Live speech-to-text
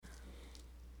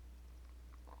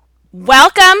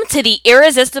Welcome to the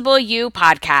Irresistible You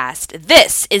podcast.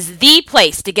 This is the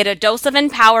place to get a dose of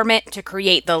empowerment to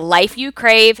create the life you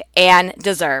crave and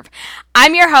deserve.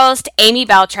 I'm your host, Amy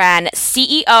Beltran,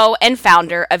 CEO and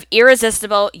founder of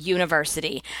Irresistible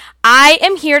University. I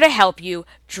am here to help you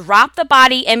drop the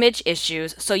body image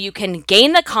issues so you can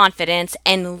gain the confidence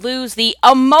and lose the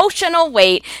emotional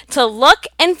weight to look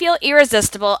and feel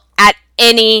irresistible at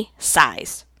any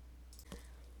size.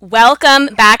 Welcome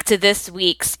back to this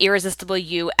week's Irresistible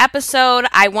You episode.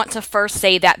 I want to first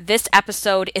say that this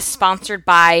episode is sponsored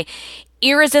by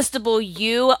Irresistible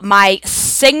You, my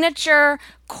signature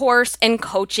course and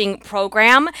coaching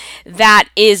program that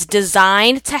is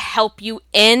designed to help you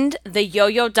end the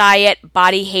yo-yo diet,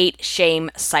 body hate,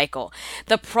 shame cycle.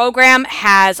 The program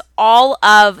has all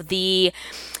of the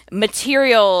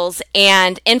materials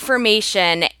and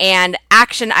information and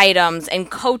action items and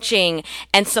coaching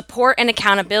and support and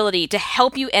accountability to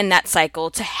help you end that cycle,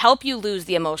 to help you lose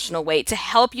the emotional weight, to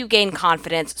help you gain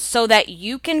confidence so that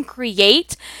you can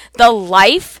create the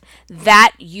life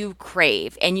that you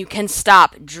crave, and you can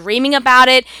stop dreaming about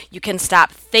it, you can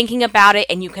stop thinking about it,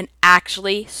 and you can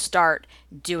actually start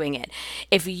doing it.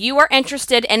 If you are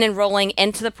interested in enrolling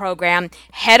into the program,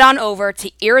 head on over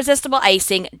to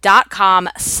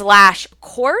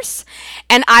irresistibleicing.com/course,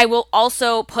 and I will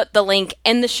also put the link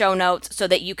in the show notes so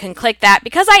that you can click that,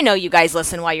 because I know you guys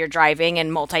listen while you're driving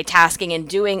and multitasking and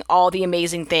doing all the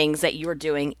amazing things that you're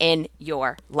doing in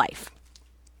your life.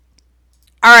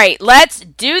 All right, let's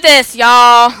do this,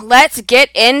 y'all. Let's get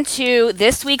into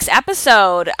this week's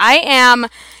episode. I am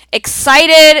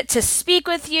excited to speak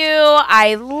with you.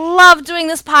 I love doing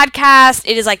this podcast.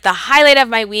 It is like the highlight of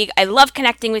my week. I love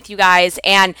connecting with you guys.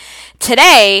 And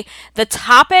today, the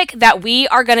topic that we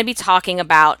are going to be talking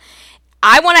about,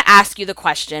 I want to ask you the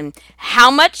question, how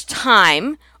much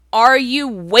time are you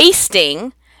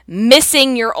wasting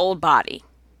missing your old body?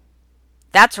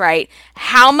 That's right.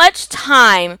 How much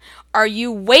time are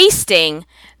you wasting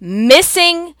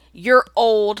missing your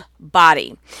old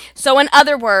body? So in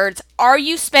other words, are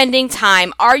you spending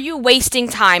time? Are you wasting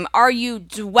time? Are you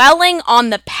dwelling on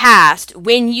the past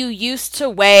when you used to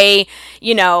weigh,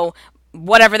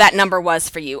 whatever that number was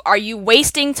for you? Are you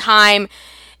wasting time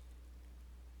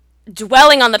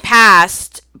dwelling on the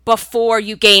past before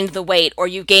you gained the weight or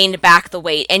you gained back the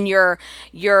weight, and you're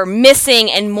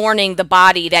missing and mourning the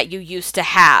body that you used to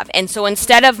have? And so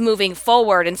instead of moving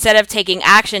forward, instead of taking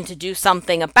action to do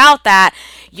something about that,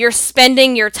 you're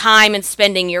spending your time and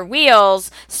spinning your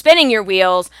wheels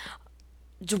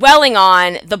dwelling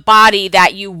on the body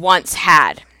that you once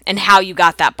had and how you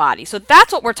got that body. So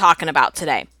that's what we're talking about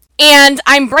today. And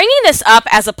I'm bringing this up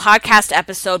as a podcast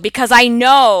episode because I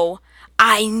know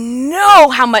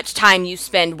how much time you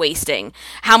spend wasting,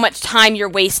 how much time you're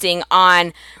wasting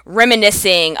on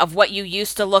reminiscing of what you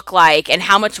used to look like and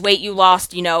how much weight you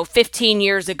lost, 15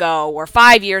 years ago or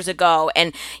 5 years ago,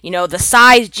 and, the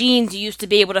size jeans you used to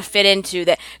be able to fit into.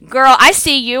 That, girl, I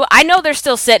see you. I know they're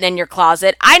still sitting in your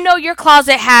closet. I know your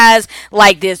closet has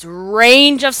like this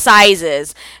range of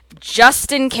sizes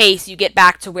just in case you get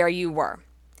back to where you were.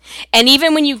 And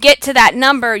even when you get to that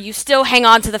number, you still hang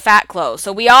on to the fat clothes.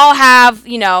 So we all have,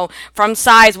 from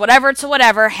size whatever to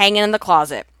whatever hanging in the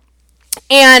closet.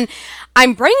 And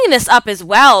I'm bringing this up as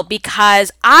well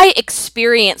because I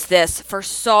experienced this for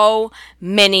so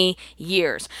many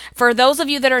years. For those of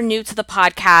you that are new to the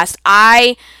podcast,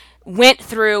 I went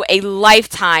through a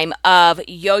lifetime of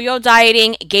yo-yo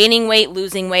dieting, gaining weight,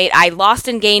 losing weight. I lost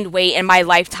and gained weight in my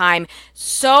lifetime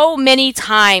so many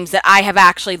times that I have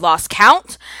actually lost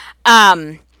count.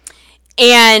 And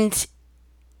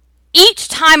each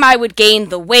time I would gain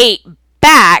the weight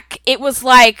back, it was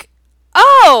like,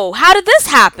 oh, how did this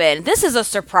happen? This is a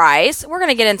surprise. We're going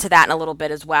to get into that in a little bit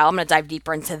as well. I'm going to dive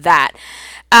deeper into that.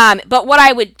 But what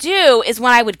I would do is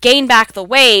when I would gain back the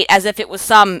weight as if it was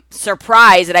some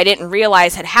surprise that I didn't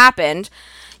realize had happened,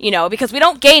 because we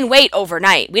don't gain weight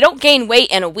overnight. We don't gain weight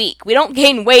in a week. We don't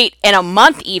gain weight in a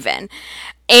month even.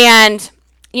 And,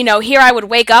 here I would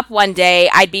wake up one day,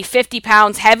 I'd be 50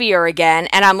 pounds heavier again.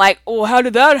 And I'm like, oh, how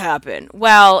did that happen?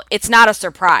 Well, it's not a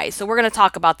surprise. So we're going to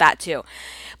talk about that too.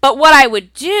 But what I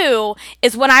would do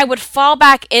is when I would fall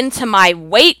back into my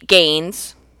weight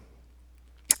gains,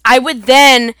 I would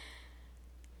then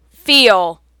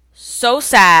feel so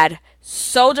sad,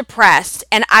 so depressed,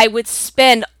 and I would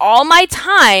spend all my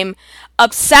time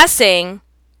obsessing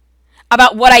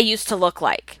about what I used to look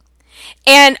like.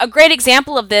 And a great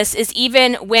example of this is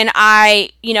even when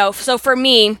so for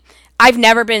me, I've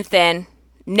never been thin,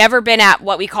 never been at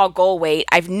what we call goal weight.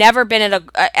 I've never been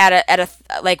at a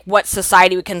like what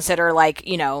society would consider like,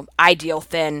 ideal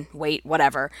thin weight,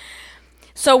 whatever.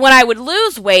 So when I would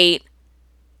lose weight,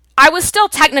 I was still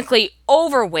technically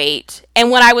overweight. And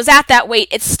when I was at that weight,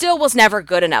 it still was never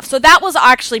good enough. So that was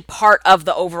actually part of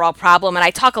the overall problem. And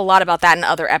I talk a lot about that in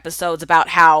other episodes about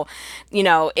how,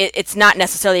 it's not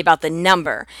necessarily about the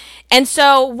number. And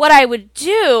so what I would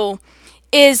do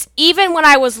is even when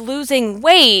I was losing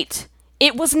weight,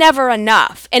 it was never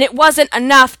enough. And it wasn't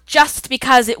enough just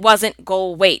because it wasn't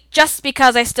goal weight, just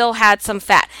because I still had some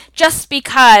fat, just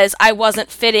because I wasn't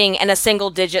fitting in a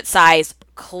single digit size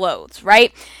clothes,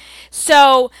 right?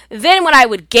 So then when I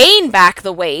would gain back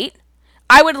the weight,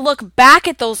 I would look back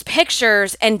at those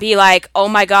pictures and be like, oh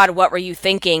my God, what were you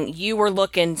thinking? You were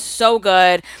looking so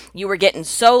good. You were getting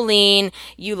so lean.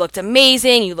 You looked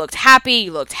amazing. You looked happy.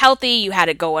 You looked healthy. You had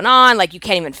it going on. Like you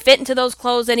can't even fit into those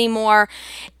clothes anymore.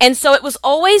 And so it was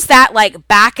always that like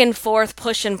back and forth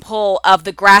push and pull of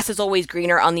the grass is always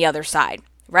greener on the other side.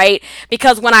 Right?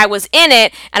 Because when I was in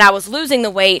it and I was losing the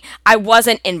weight, I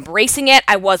wasn't embracing it.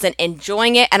 I wasn't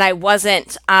enjoying it. And I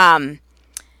wasn't,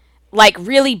 like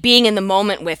really being in the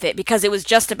moment with it, because it was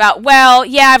just about, well,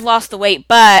 yeah, I've lost the weight,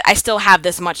 but I still have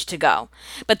this much to go.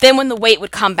 But then when the weight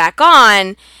would come back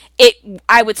on,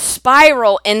 I would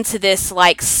spiral into this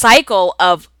like cycle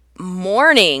of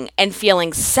mourning and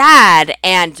feeling sad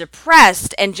and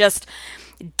depressed and just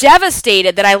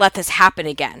devastated that I let this happen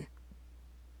again.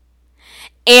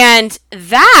 And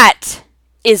that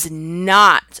is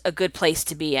not a good place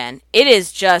to be in. It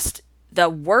is just the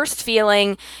worst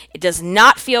feeling. It does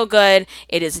not feel good.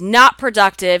 It is not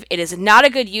productive. It is not a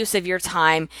good use of your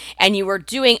time. And you are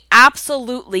doing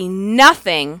absolutely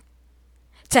nothing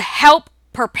to help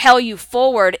propel you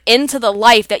forward into the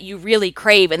life that you really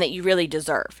crave and that you really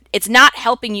deserve. It's not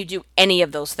helping you do any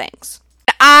of those things.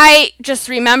 I just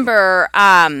remember,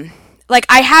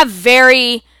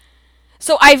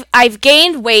 So I've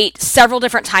gained weight several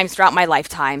different times throughout my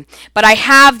lifetime, but I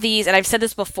have these, and I've said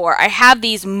this before, I have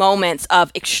these moments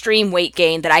of extreme weight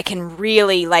gain that I can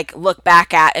really like look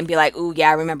back at and be like, ooh, yeah,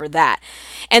 I remember that.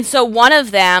 And so one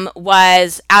of them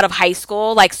was out of high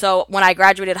school. So when I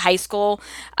graduated high school,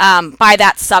 by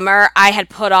that summer, I had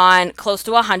put on close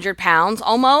to 100 pounds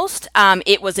almost.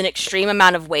 It was an extreme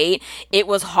amount of weight. It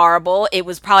was horrible. It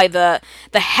was probably the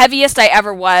heaviest I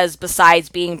ever was besides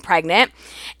being pregnant.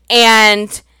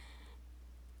 And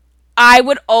I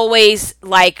would always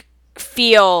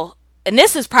feel, and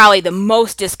this is probably the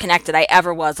most disconnected I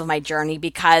ever was of my journey,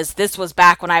 because this was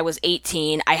back when I was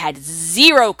 18. I had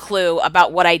zero clue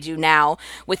about what I do now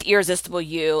with Irresistible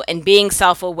You and being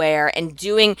self-aware and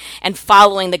doing and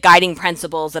following the guiding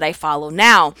principles that I follow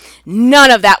now.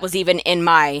 None of that was even in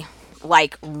my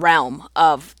realm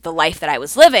of the life that I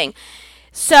was living.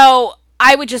 So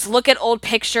I would just look at old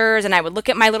pictures and I would look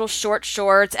at my little short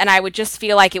shorts and I would just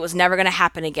feel like it was never going to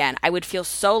happen again. I would feel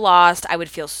so lost. I would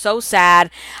feel so sad.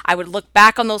 I would look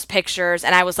back on those pictures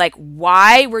and I was like,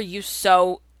 why were you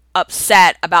so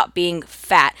upset about being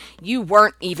fat? You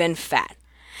weren't even fat.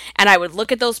 And I would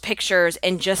look at those pictures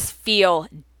and just feel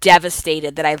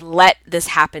devastated that I let this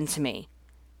happen to me.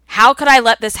 How could I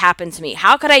let this happen to me?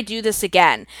 How could I do this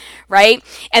again? Right?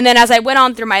 And then as I went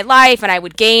on through my life and I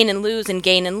would gain and lose and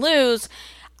gain and lose,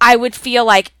 I would feel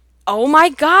like, oh my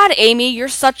God, Amy, you're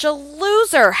such a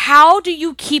loser. How do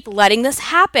you keep letting this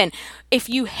happen? If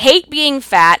you hate being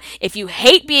fat, if you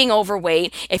hate being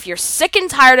overweight, if you're sick and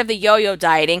tired of the yo-yo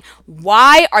dieting,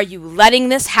 why are you letting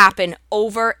this happen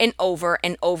over and over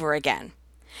and over again?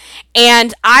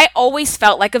 And I always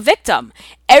felt like a victim.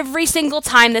 Every single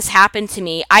time this happened to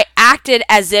me, I acted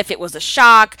as if it was a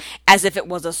shock, as if it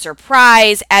was a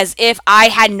surprise, as if I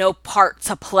had no part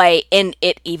to play in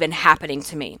it even happening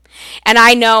to me. And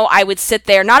I know I would sit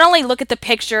there, not only look at the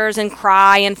pictures and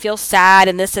cry and feel sad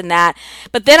and this and that,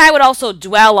 but then I would also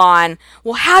dwell on,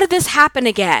 well, how did this happen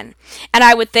again? And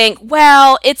I would think,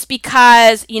 well, it's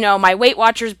because, my Weight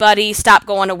Watchers buddy stopped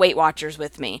going to Weight Watchers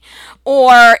with me.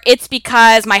 Or it's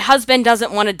because my husband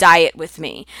doesn't want to diet with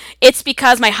me. It's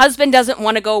because my husband doesn't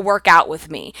want to go work out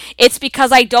with me. It's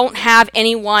because I don't have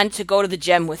anyone to go to the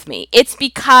gym with me. It's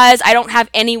because I don't have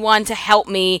anyone to help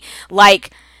me,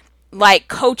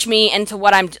 coach me into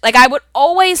what I'm, I would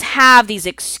always have these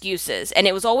excuses, and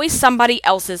it was always somebody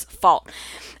else's fault.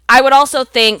 I would also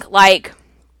think,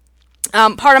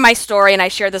 part of my story, and I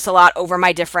share this a lot over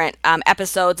my different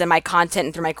episodes and my content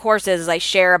and through my courses, is I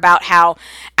share about how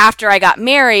after I got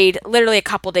married, literally a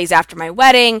couple days after my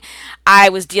wedding, I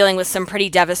was dealing with some pretty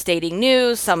devastating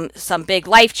news, some big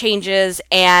life changes,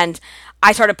 and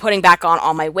I started putting back on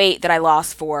all my weight that I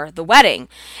lost for the wedding.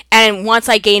 And once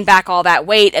I gained back all that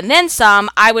weight and then some,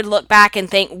 I would look back and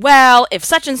think, well, if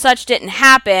such and such didn't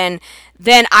happen,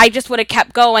 then I just would have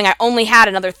kept going. I only had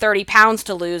another 30 pounds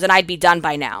to lose and I'd be done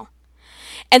by now.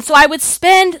 And so I would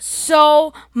spend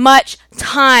so much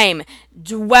time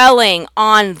dwelling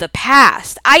on the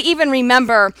past. I even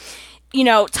remember,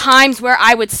 times where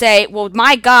I would say, well,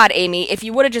 my God, Amy, if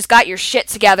you would have just got your shit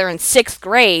together in 6th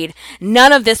grade,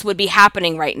 none of this would be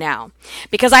happening right now.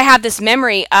 Because I have this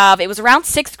memory of, it was around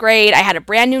 6th grade, I had a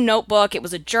brand new notebook, it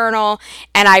was a journal,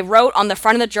 and I wrote on the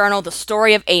front of the journal the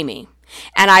story of Amy.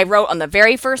 And I wrote on the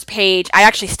very first page, I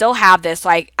actually still have this, so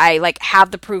I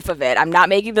have the proof of it. I'm not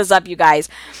making this up, you guys.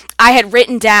 I had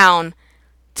written down,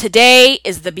 today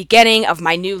is the beginning of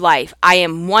my new life. I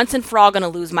am once and for all going to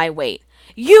lose my weight.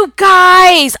 You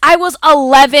guys, I was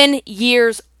 11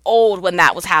 years old when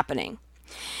that was happening.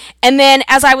 And then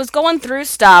as I was going through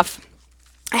stuff,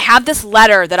 I had this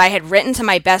letter that I had written to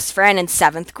my best friend in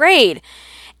 7th grade.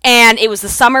 And it was the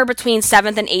summer between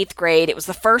 7th and 8th grade. It was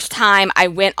the first time I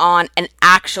went on an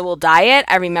actual diet.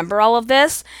 I remember all of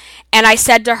this. And I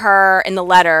said to her in the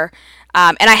letter,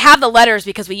 and I have the letters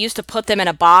because we used to put them in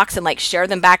a box and share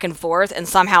them back and forth. And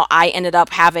somehow I ended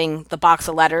up having the box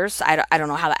of letters. I don't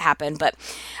know how that happened, but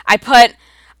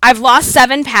I've lost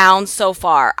 7 pounds so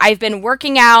far. I've been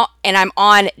working out and I'm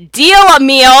on deal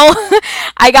meal.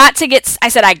 I got to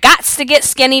get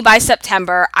skinny by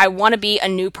September. I want to be a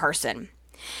new person.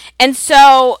 And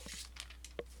so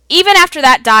even after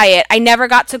that diet, I never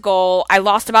got to goal. I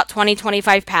lost about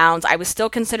 25 pounds. I was still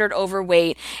considered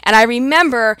overweight. And I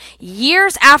remember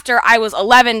years after I was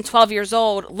 11, 12 years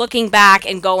old, looking back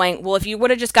and going, well, if you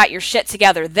would have just got your shit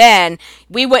together then,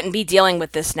 we wouldn't be dealing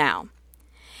with this now.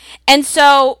 And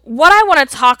so what I want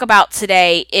to talk about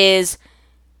today is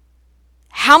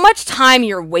how much time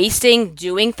you're wasting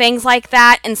doing things like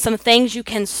that and some things you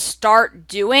can start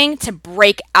doing to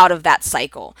break out of that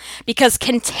cycle. Because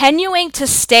continuing to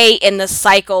stay in the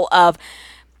cycle of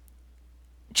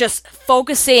just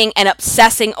focusing and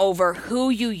obsessing over who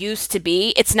you used to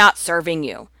be, it's not serving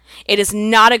you. It is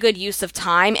not a good use of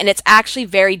time, and it's actually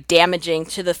very damaging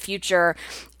to the future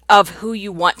of who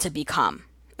you want to become.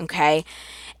 Okay?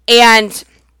 And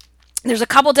there's a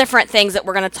couple different things that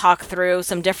we're going to talk through,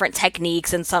 some different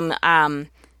techniques and some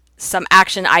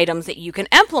action items that you can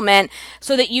implement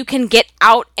so that you can get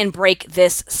out and break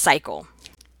this cycle.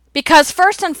 Because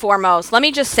first and foremost, let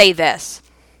me just say this.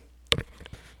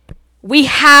 We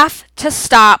have to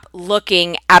stop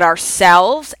looking at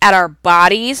ourselves, at our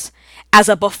bodies, as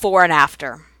a before and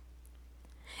after.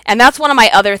 And that's one of my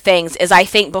other things is I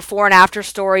think before and after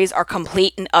stories are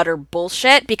complete and utter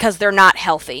bullshit because they're not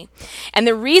healthy. And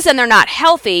the reason they're not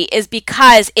healthy is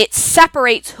because it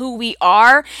separates who we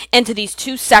are into these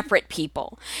two separate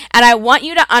people. And I want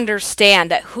you to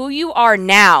understand that who you are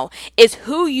now is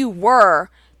who you were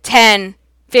 10,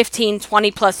 15,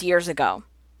 20 plus years ago.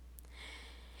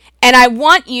 And I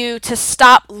want you to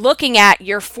stop looking at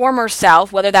your former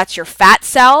self, whether that's your fat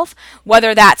self,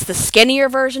 whether that's the skinnier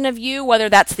version of you, whether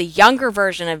that's the younger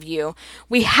version of you.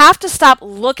 We have to stop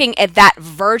looking at that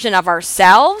version of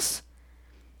ourselves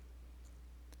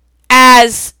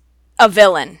as a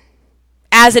villain,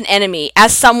 as an enemy,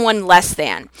 as someone less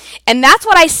than. And that's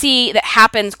what I see that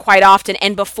happens quite often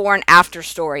in before and after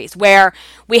stories, where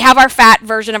we have our fat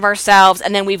version of ourselves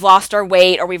and then we've lost our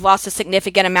weight or we've lost a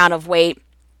significant amount of weight.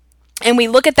 And we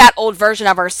look at that old version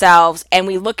of ourselves and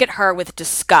we look at her with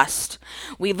disgust.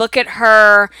 We look at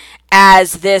her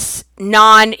as this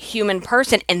non-human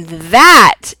person. And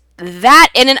that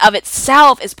in and of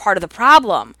itself is part of the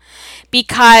problem.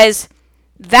 Because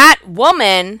that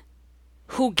woman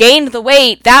who gained the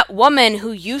weight, that woman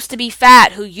who used to be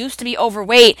fat, who used to be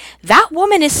overweight, that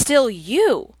woman is still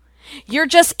you. You're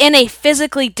just in a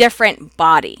physically different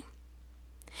body.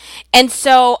 And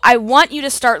so I want you to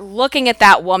start looking at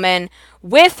that woman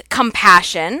with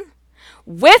compassion,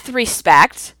 with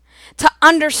respect, to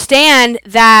understand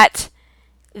that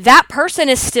that person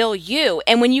is still you.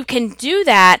 And when you can do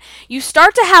that, you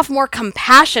start to have more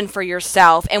compassion for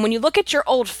yourself. And when you look at your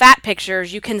old fat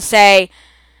pictures, you can say,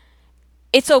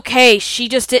 it's okay, she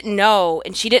just didn't know,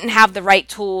 and she didn't have the right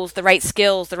tools, the right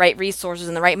skills, the right resources,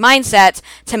 and the right mindsets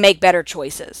to make better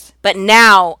choices. But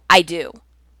now I do.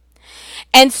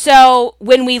 And so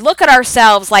when we look at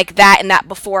ourselves like that in that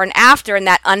before and after in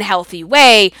that unhealthy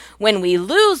way, when we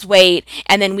lose weight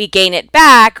and then we gain it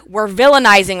back, we're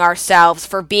villainizing ourselves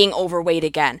for being overweight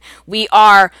again. We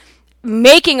are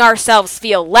making ourselves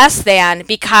feel less than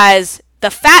because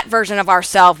the fat version of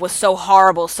ourselves was so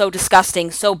horrible, so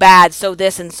disgusting, so bad, so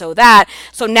this and so that.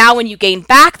 So now when you gain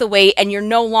back the weight and you're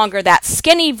no longer that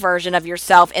skinny version of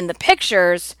yourself in the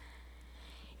pictures,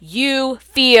 you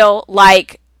feel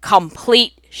like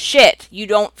complete shit. You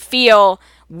don't feel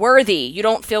worthy. You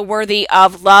don't feel worthy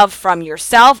of love from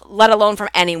yourself, let alone from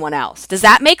anyone else. Does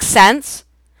that make sense?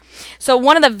 So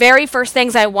one of the very first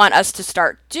things I want us to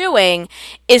start doing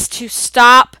is to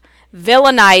stop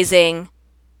villainizing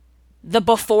the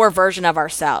before version of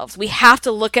ourselves. We have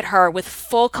to look at her with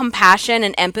full compassion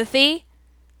and empathy,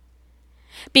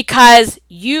 because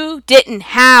you didn't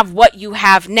have what you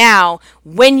have now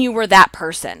when you were that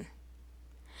person.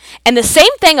 And the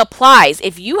same thing applies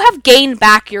if you have gained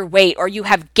back your weight or you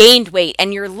have gained weight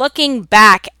and you're looking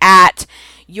back at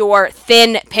your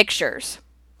thin pictures.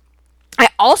 I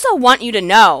also want you to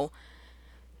know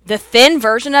the thin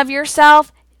version of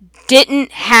yourself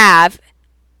didn't have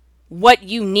what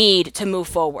you need to move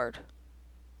forward.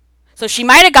 So she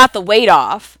might have got the weight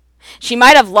off. She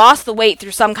might have lost the weight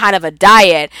through some kind of a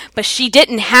diet, but she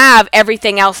didn't have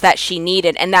everything else that she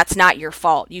needed, and that's not your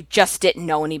fault. You just didn't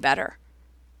know any better.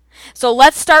 So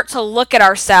let's start to look at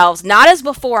ourselves not as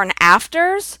before and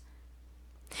afters,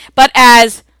 but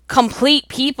as complete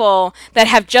people that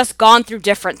have just gone through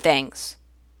different things.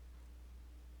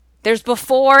 There's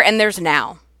before and there's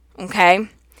now, okay?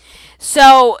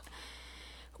 So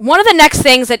one of the next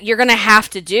things that you're going to have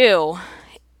to do,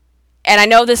 and I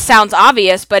know this sounds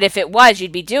obvious, but if it was,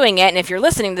 you'd be doing it, and if you're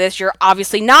listening to this, you're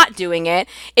obviously not doing it,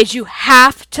 is you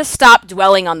have to stop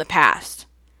dwelling on the past.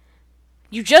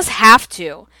 You just have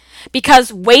to.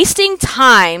 Because wasting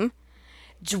time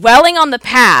dwelling on the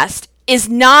past is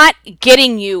not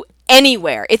getting you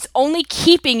anywhere. It's only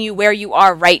keeping you where you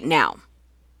are right now.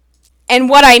 And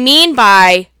what I mean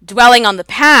by dwelling on the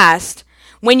past,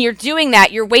 when you're doing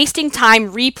that, you're wasting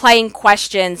time replaying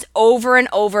questions over and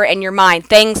over in your mind.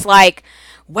 Things like,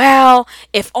 well,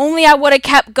 if only I would have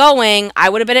kept going, I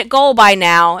would have been at goal by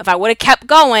now. If I would have kept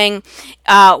going,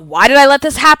 why did I let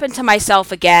this happen to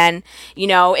myself again? You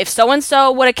know, if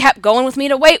so-and-so would have kept going with me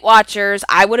to Weight Watchers,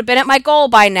 I would have been at my goal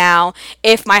by now.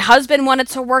 If my husband wanted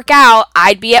to work out,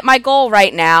 I'd be at my goal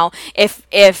right now.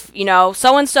 If you know,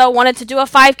 so-and-so wanted to do a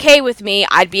 5K with me,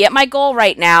 I'd be at my goal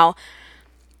right now.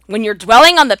 When you're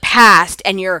dwelling on the past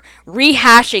and you're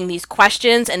rehashing these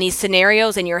questions and these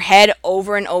scenarios in your head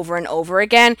over and over and over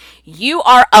again, you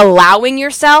are allowing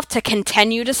yourself to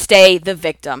continue to stay the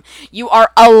victim. You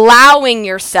are allowing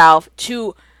yourself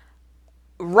to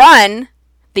run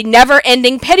the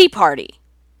never-ending pity party.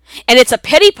 And it's a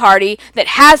pity party that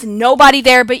has nobody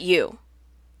there but you.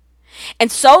 And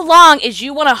so long as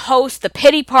you want to host the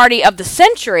pity party of the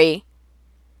century,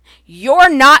 you're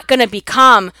not going to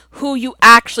become who you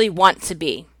actually want to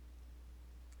be.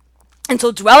 And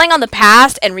so dwelling on the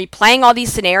past and replaying all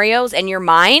these scenarios in your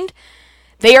mind,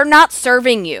 they are not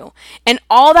serving you. And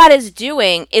all that is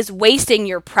doing is wasting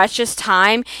your precious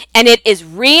time, and it is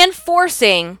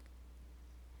reinforcing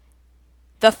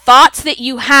the thoughts that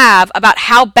you have about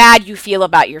how bad you feel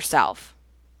about yourself.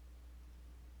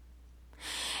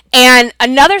 And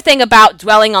another thing about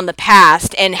dwelling on the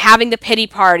past and having the pity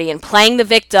party and playing the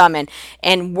victim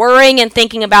and worrying and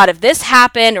thinking about if this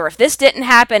happened or if this didn't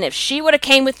happen, if she would have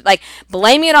came with, like,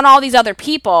 blaming it on all these other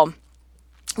people,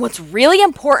 what's really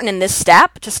important in this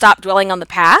step to stop dwelling on the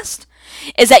past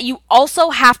is that you also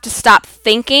have to stop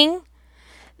thinking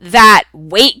that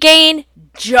weight gain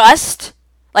just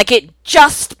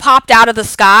popped out of the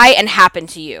sky and happened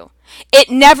to you. It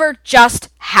never just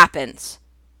happens.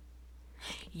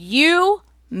 You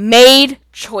made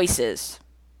choices.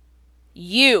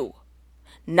 You.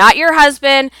 Not your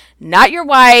husband, not your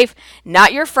wife,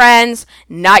 not your friends,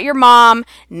 not your mom,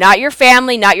 not your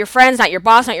family, not your friends, not your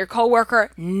boss, not your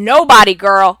coworker. Nobody,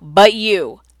 girl, but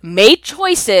you made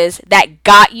choices that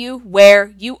got you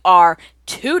where you are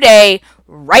today,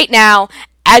 right now,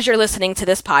 as you're listening to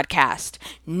this podcast.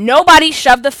 Nobody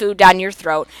shoved the food down your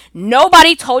throat.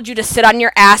 Nobody told you to sit on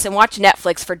your ass and watch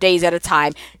Netflix for days at a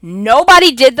time.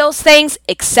 Nobody did those things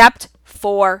except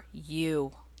for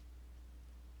you.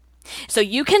 So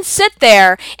you can sit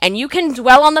there and you can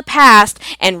dwell on the past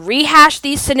and rehash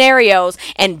these scenarios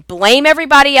and blame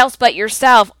everybody else but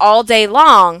yourself all day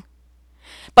long.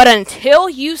 But until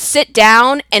you sit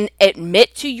down and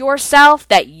admit to yourself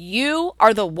that you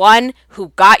are the one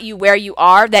who got you where you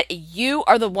are, that you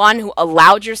are the one who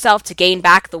allowed yourself to gain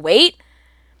back the weight,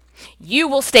 you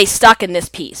will stay stuck in this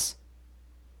piece.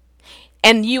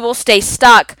 And you will stay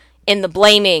stuck in the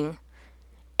blaming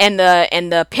and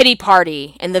the pity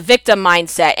party and the victim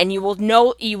mindset, and you will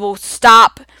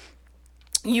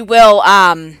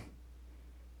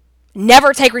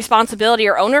never take responsibility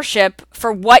or ownership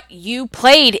for what you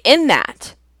played in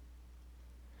that.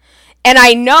 And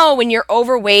I know when you're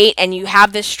overweight and you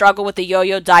have this struggle with the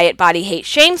yo-yo diet, body, hate,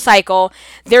 shame cycle,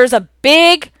 there's a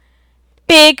big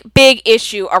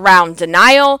issue around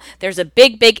denial. There's a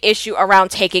big issue around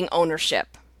taking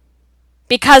ownership.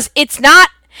 Because it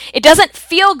doesn't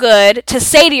feel good to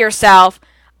say to yourself,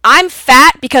 I'm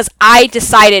fat because I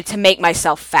decided to make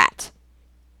myself fat.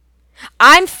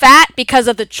 I'm fat because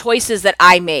of the choices that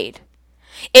I made.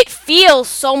 It feels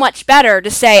so much better to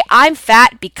say I'm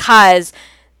fat because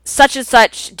such and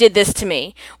such did this to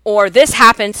me, or this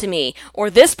happened to me, or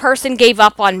this person gave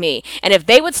up on me, and if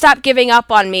they would stop giving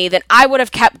up on me, then I would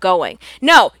have kept going.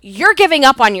 No, you're giving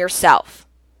up on yourself.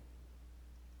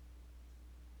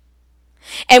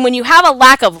 And when you have a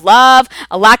lack of love,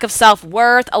 a lack of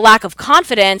self-worth, a lack of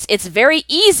confidence, it's very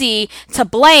easy to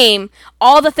blame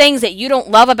all the things that you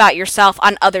don't love about yourself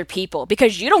on other people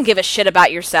because you don't give a shit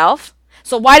about yourself.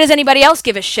 So why does anybody else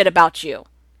give a shit about you?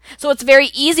 So it's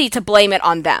very easy to blame it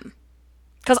on them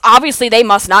because obviously they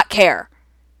must not care.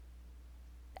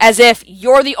 As if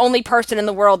you're the only person in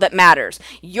the world that matters.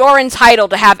 You're entitled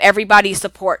to have everybody's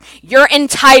support. You're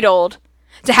entitled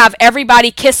to have everybody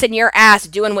kissing your ass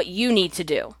doing what you need to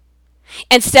do.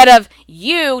 Instead of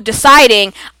you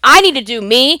deciding, I need to do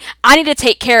me, I need to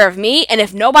take care of me, and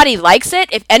if nobody likes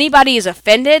it, if anybody is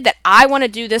offended that I want to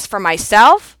do this for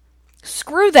myself,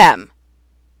 screw them.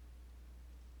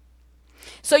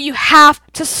 So you have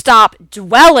to stop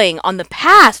dwelling on the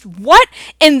past. What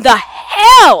in the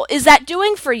hell is that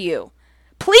doing for you?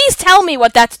 Please tell me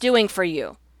what that's doing for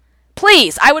you.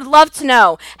 Please, I would love to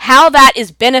know how that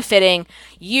is benefiting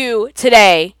you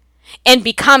today and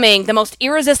becoming the most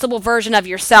irresistible version of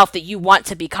yourself that you want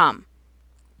to become.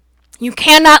 You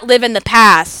cannot live in the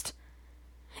past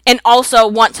and also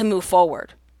want to move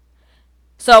forward.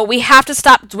 So we have to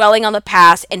stop dwelling on the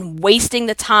past and wasting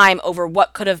the time over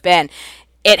what could have been.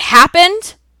 It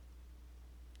happened.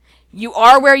 You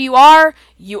are where you are.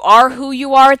 You are who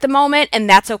you are at the moment, and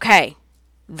that's okay.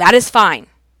 That is fine.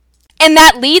 And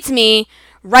that leads me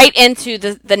right into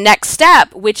the next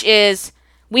step, which is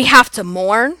we have to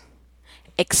mourn,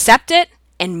 accept it,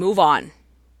 and move on.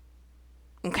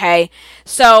 Okay?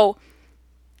 So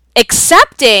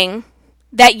accepting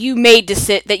that you made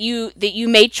that you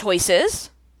made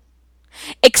choices,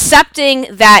 accepting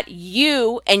that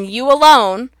you and you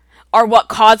alone are what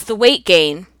caused the weight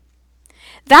gain.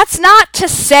 That's not to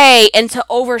say and to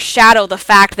overshadow the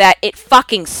fact that it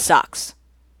fucking sucks.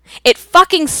 It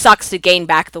fucking sucks to gain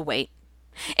back the weight.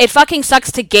 It fucking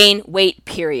sucks to gain weight,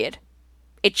 period.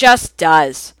 It just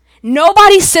does.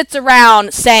 Nobody sits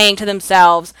around saying to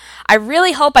themselves, I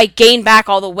really hope I gain back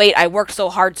all the weight I worked so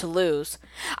hard to lose.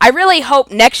 I really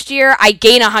hope next year I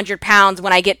gain 100 pounds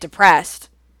when I get depressed.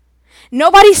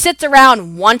 Nobody sits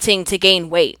around wanting to gain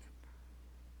weight.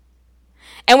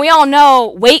 And we all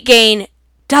know weight gain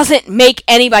doesn't make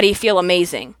anybody feel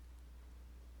amazing.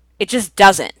 It just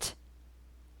doesn't.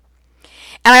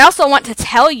 And I also want to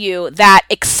tell you that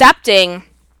accepting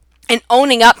and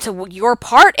owning up to your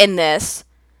part in this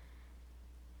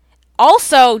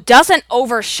also doesn't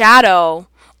overshadow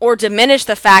or diminish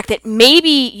the fact that maybe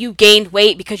you gained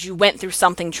weight because you went through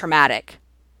something traumatic.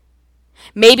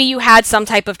 Maybe you had some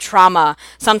type of trauma,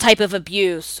 some type of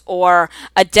abuse, or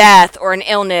a death, or an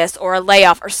illness, or a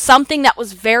layoff, or something that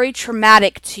was very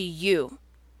traumatic to you.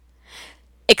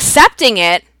 Accepting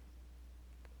it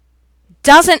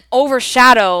doesn't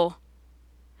overshadow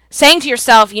saying to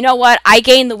yourself, you know what, I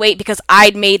gained the weight because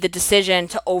I'd made the decision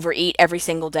to overeat every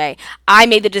single day. I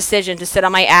made the decision to sit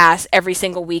on my ass every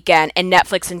single weekend and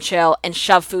Netflix and chill and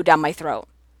shove food down my throat.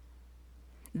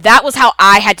 That was how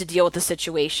I had to deal with the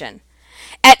situation.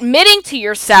 Admitting to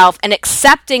yourself and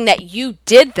accepting that you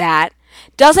did that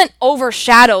doesn't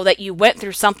overshadow that you went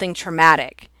through something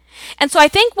traumatic. And so I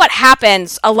think what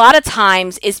happens a lot of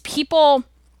times is people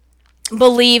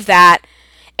believe that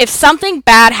if something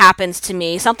bad happens to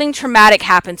me, something traumatic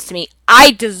happens to me,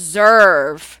 I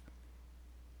deserve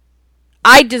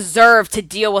to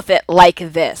deal with it like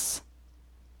this.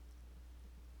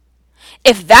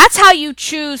 If that's how you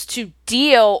choose to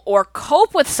deal or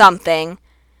cope with something,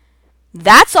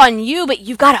 that's on you, but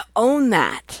you've got to own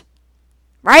that,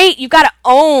 right? You've got to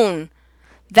own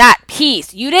that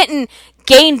piece. You didn't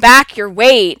gain back your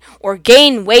weight or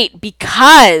gain weight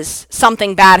because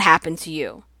something bad happened to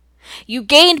you. You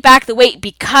gained back the weight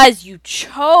because you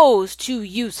chose to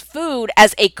use food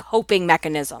as a coping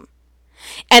mechanism.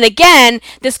 And again,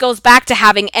 this goes back to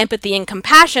having empathy and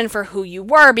compassion for who you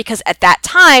were, because at that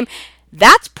time,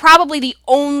 that's probably the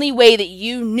only way that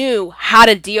you knew how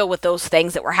to deal with those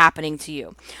things that were happening to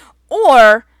you.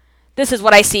 Or, this is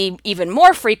what I see even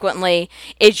more frequently,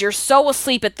 is you're so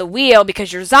asleep at the wheel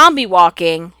because you're zombie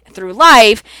walking through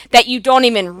life that you don't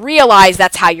even realize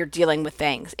that's how you're dealing with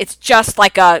things. It's just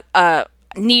like a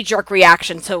knee-jerk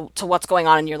reaction to what's going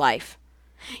on in your life.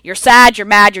 You're sad, you're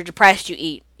mad, you're depressed, you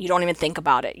eat. You don't even think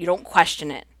about it. You don't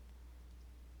question it.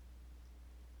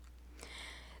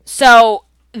 So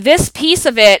this piece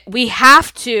of it, we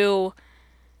have to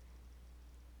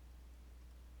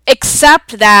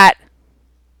accept that,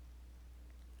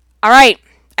 all right,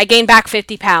 I gained back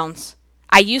 50 pounds.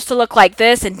 I used to look like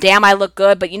this, and damn, I look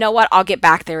good, but you know what? I'll get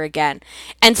back there again.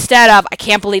 Instead of, I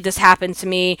can't believe this happened to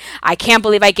me. I can't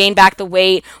believe I gained back the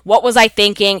weight. What was I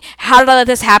thinking? How did I let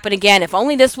this happen again? If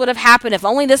only this would have happened. If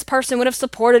only this person would have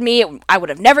supported me, I would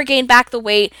have never gained back the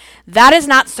weight. That is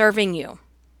not serving you.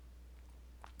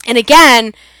 And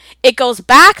again, it goes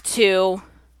back to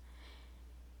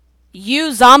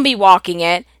you zombie walking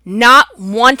it, not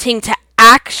wanting to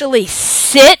actually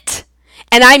sit,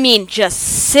 and I mean just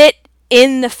sit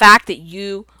in the fact that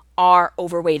you are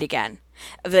overweight again,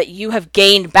 that you have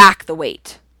gained back the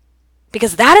weight,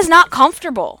 because that is not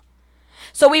comfortable.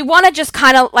 So we want to just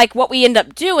kind of like, what we end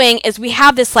up doing is we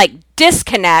have this like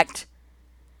disconnect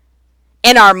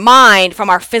in our mind from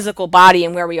our physical body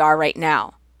and where we are right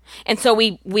now. And so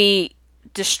we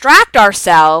distract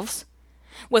ourselves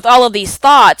with all of these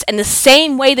thoughts in the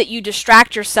same way that you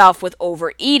distract yourself with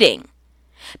overeating.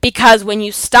 Because when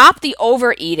you stop the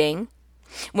overeating,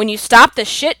 when you stop the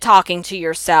shit talking to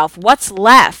yourself, what's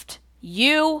left?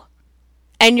 You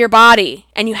and your body,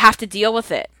 and you have to deal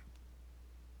with it.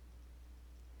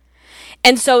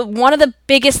 And so one of the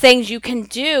biggest things you can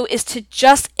do is to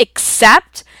just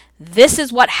accept this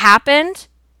is what happened,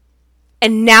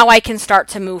 and now I can start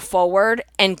to move forward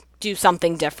and do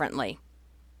something differently.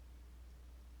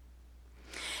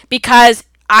 Because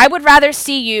I would rather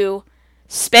see you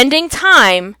spending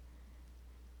time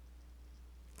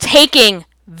taking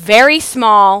very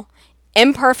small,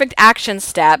 imperfect action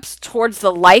steps towards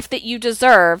the life that you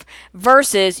deserve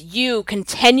versus you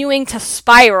continuing to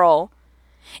spiral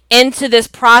into this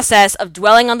process of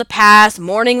dwelling on the past,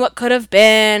 mourning what could have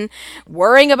been,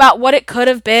 worrying about what it could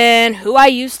have been, who I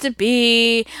used to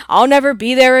be, I'll never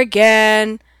be there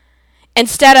again.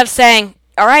 Instead of saying,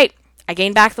 all right, I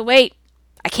gained back the weight.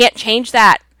 I can't change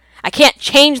that. I can't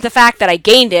change the fact that I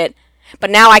gained it, but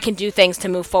now I can do things to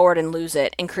move forward and lose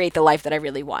it and create the life that I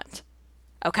really want.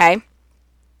 Okay?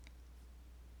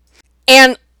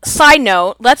 And side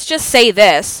note, let's just say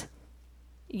this.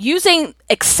 Using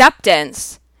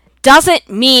acceptance doesn't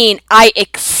mean I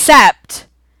accept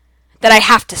that I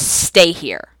have to stay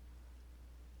here.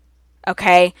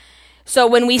 Okay? So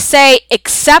when we say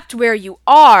accept where you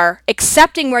are,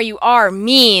 accepting where you are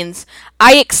means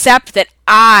I accept that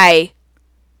I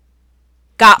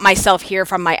got myself here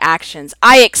from my actions.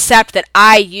 I accept that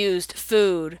I used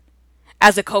food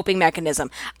as a coping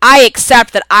mechanism. I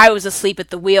accept that I was asleep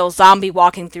at the wheel, zombie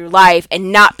walking through life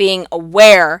and not being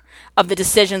aware of the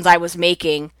decisions I was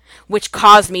making, which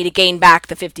caused me to gain back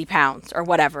the 50 pounds or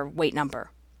whatever weight number.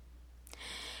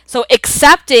 So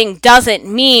accepting doesn't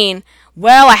mean,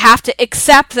 well, I have to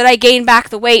accept that I gained back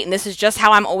the weight and this is just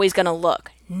how I'm always going to look.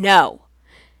 No.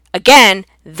 Again,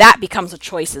 that becomes a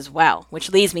choice as well, which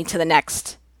leads me to the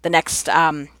next thing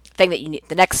that you need,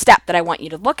 the next step that I want you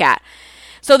to look at.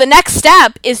 So the next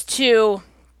step is to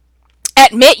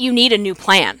admit you need a new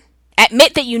plan.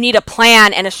 Admit that you need a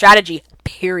plan and a strategy,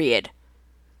 period.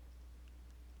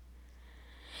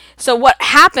 So what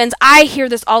happens, I hear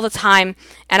this all the time,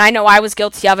 and I know I was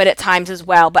guilty of it at times as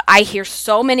well, but I hear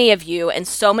so many of you and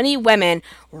so many women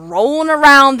rolling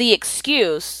around the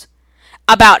excuse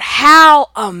about how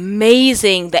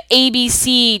amazing the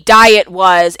ABC diet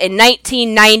was in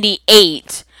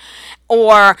 1998.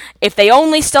 Or if they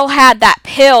only still had that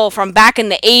pill from back in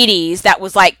the 80s that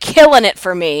was like killing it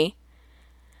for me.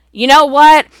 You know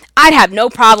what? I'd have no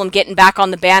problem getting back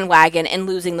on the bandwagon and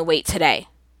losing the weight today.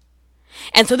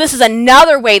 And so this is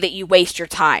another way that you waste your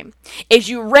time, is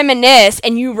you reminisce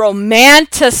and you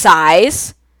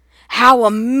romanticize how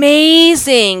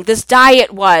amazing this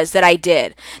diet was that I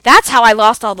did. That's how I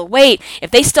lost all the weight.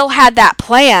 If they still had that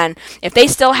plan, if they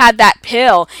still had that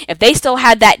pill, if they still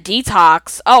had that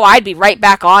detox, oh, I'd be right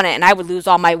back on it and I would lose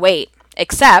all my weight.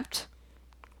 Except,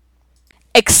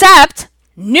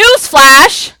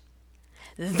 newsflash,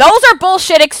 those are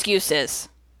bullshit excuses.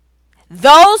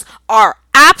 Those are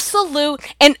absolute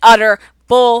and utter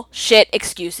bullshit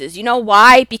excuses. You know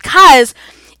why? Because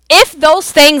if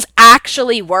those things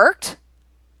actually worked,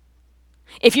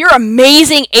 if your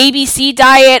amazing ABC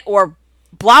diet or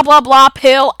blah, blah, blah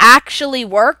pill actually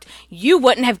worked, you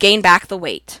wouldn't have gained back the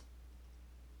weight.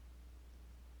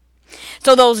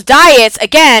 So those diets,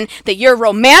 again, that you're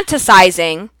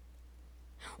romanticizing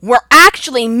were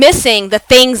actually missing the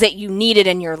things that you needed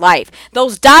in your life.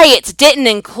 Those diets didn't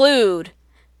include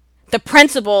the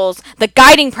principles, the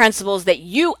guiding principles that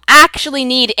you actually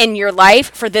need in your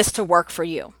life for this to work for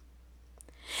you.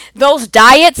 Those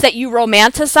diets that you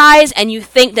romanticize and you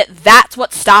think that that's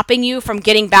what's stopping you from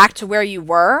getting back to where you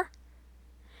were,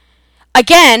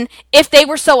 again, if they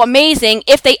were so amazing,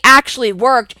 if they actually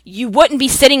worked, you wouldn't be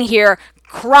sitting here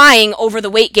crying over the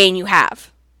weight gain you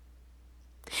have.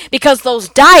 Because those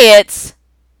diets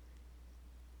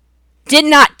did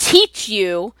not teach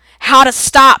you how to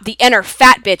stop the inner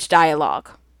fat bitch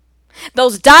dialogue.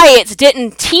 Those diets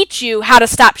didn't teach you how to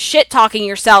stop shit talking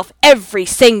yourself every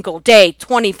single day,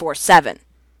 24/7.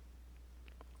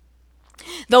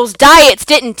 Those diets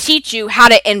didn't teach you how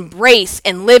to embrace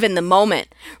and live in the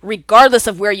moment, regardless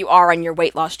of where you are on your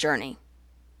weight loss journey.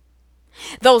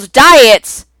 Those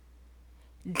diets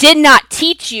did not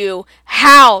teach you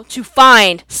how to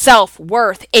find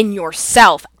self-worth in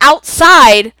yourself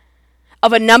outside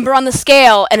of a number on the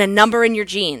scale and a number in your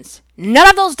genes. None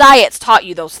of those diets taught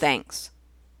you those things.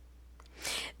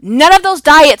 None of those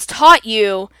diets taught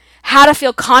you how to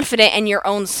feel confident in your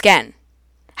own skin,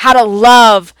 how to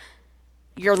love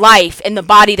your life in the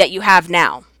body that you have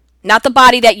now, not the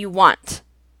body that you want.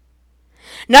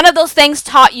 None of those things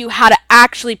taught you how to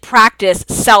actually practice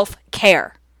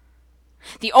self-care.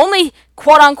 The only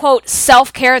quote-unquote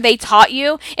self-care they taught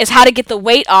you is how to get the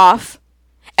weight off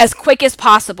as quick as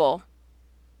possible.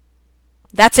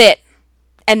 That's it.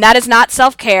 And that is not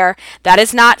self-care, that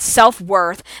is not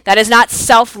self-worth, that is not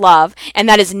self-love, and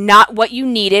that is not what you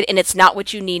needed, and it's not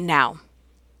what you need now.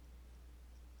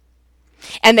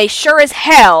 And they sure as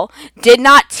hell did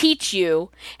not teach you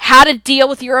how to deal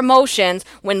with your emotions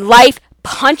when life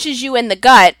punches you in the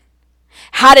gut,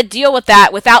 how to deal with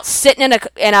that without sitting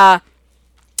in a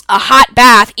hot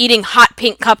bath eating hot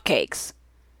pink cupcakes.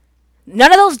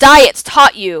 None of those diets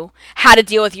taught you how to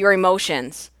deal with your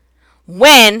emotions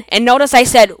when, and notice I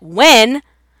said when,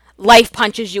 life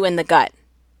punches you in the gut.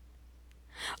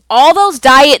 All those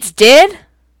diets did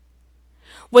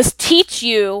was teach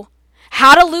you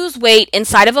how to lose weight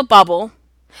inside of a bubble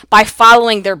by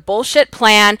following their bullshit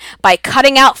plan, by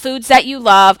cutting out foods that you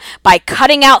love, by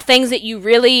cutting out things that you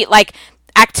really like,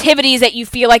 activities that you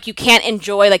feel like you can't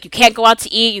enjoy, like you can't go out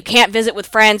to eat, you can't visit with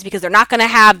friends because they're not going to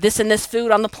have this and this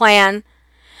food on the plan.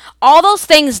 All those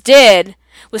things did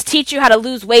was teach you how to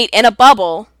lose weight in a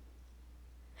bubble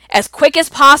as quick as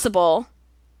possible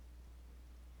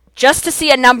just to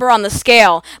see a number on the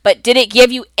scale. But did it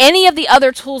give you any of the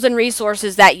other tools and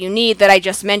resources that you need that I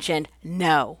just mentioned?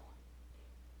 No.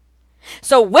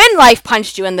 So when life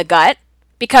punched you in the gut,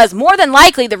 because more than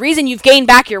likely the reason you've gained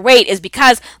back your weight is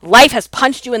because life has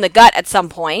punched you in the gut at some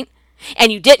point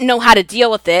and you didn't know how to deal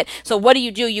with it. So what do?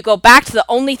 You go back to the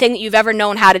only thing that you've ever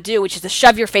known how to do, which is to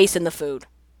shove your face in the food,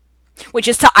 which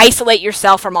is to isolate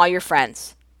yourself from all your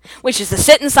friends, which is to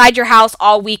sit inside your house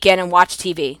all weekend and watch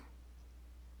TV,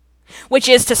 which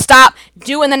is to stop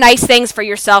doing the nice things for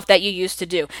yourself that you used to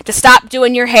do, to stop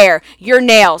doing your hair, your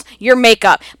nails, your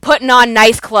makeup, putting on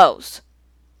nice clothes,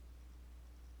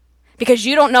 because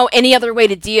you don't know any other way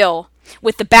to deal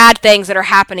with the bad things that are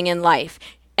happening in life.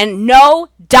 And no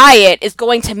diet is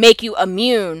going to make you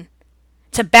immune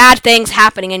to bad things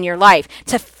happening in your life,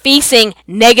 to facing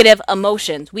negative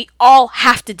emotions. We all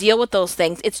have to deal with those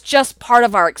things. It's just part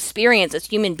of our experience as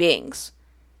human beings.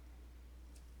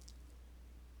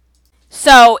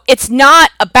 So it's not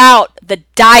about the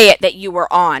diet that you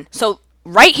were on. So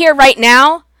right here, right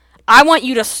now, I want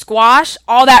you to squash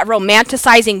all that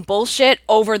romanticizing bullshit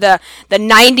over the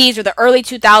 90s or the early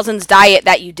 2000s diet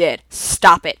that you did.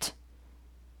 Stop it.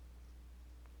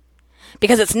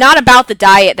 Because it's not about the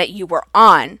diet that you were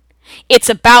on. It's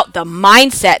about the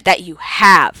mindset that you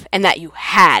have and that you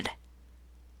had.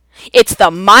 It's the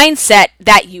mindset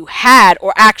that you had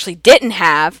or actually didn't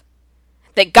have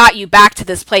that got you back to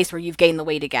this place where you've gained the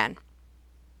weight again.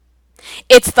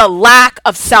 It's the lack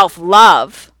of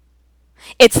self-love.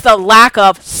 It's the lack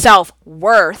of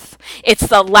self-worth. It's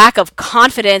the lack of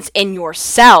confidence in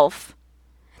yourself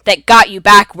that got you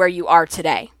back where you are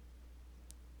today.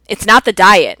 It's not the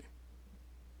diet.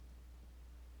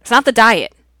 It's not the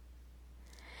diet.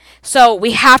 So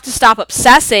we have to stop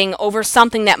obsessing over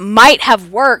something that might have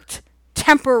worked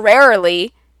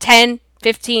temporarily 10,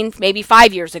 15, maybe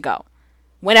 5 years ago,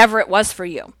 whenever it was for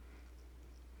you.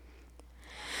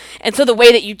 And so the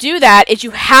way that you do that is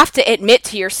you have to admit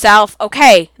to yourself,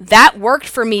 okay, that worked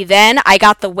for me then, I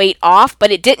got the weight off,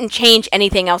 but it didn't change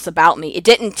anything else about me. It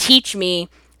didn't teach me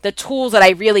the tools that I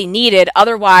really needed.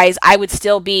 Otherwise, I would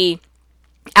still be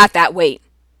at that weight.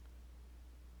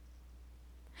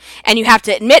 And you have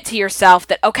to admit to yourself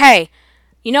that, okay,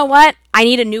 you know what? I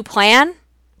need a new plan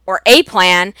or a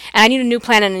plan, and I need a new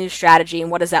plan and a new strategy. And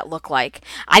what does that look like?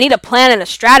 I need a plan and a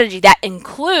strategy that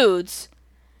includes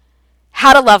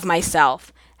how to love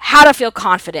myself, how to feel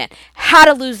confident, how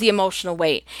to lose the emotional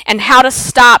weight, and how to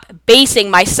stop basing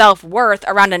my self-worth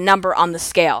around a number on the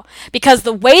scale. Because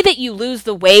the way that you lose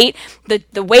the weight,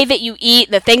 the way that you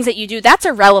eat, the things that you do, that's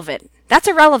irrelevant. That's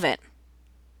irrelevant.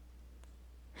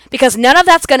 Because none of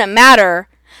that's going to matter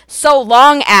so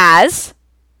long as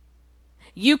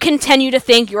you continue to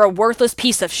think you're a worthless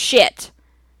piece of shit.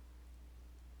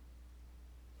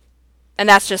 And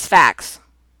that's just facts.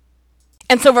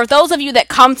 And so for those of you that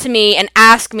come to me and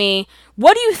ask me,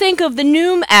 what do you think of the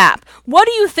Noom app? What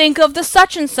do you think of the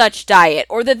such and such diet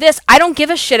or the this? I don't give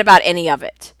a shit about any of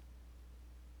it.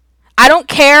 I don't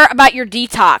care about your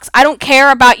detox. I don't care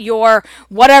about your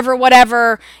whatever,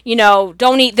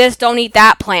 don't eat this, don't eat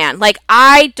that plan. Like,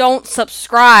 I don't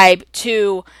subscribe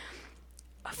to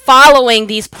following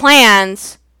these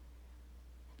plans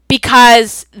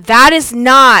because that is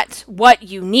not what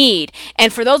you need.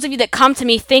 And for those of you that come to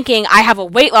me thinking I have a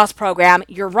weight loss program,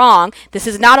 you're wrong. This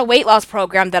is not a weight loss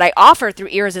program that I offer through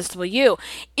Irresistible You.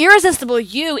 Irresistible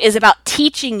You is about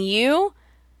teaching you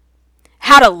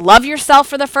how to love yourself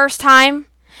for the first time,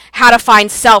 how to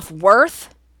find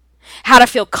self-worth, how to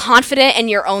feel confident in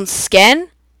your own skin,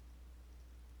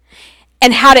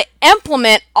 and how to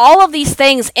implement all of these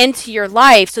things into your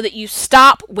life so that you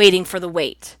stop waiting for the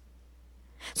weight.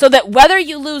 So that whether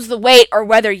you lose the weight or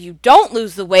whether you don't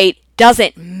lose the weight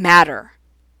doesn't matter.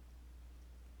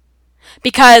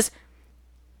 Because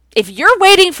if you're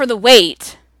waiting for the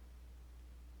weight,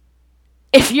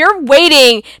 if you're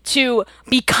waiting to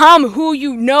become who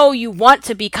you know you want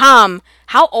to become,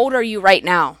 how old are you right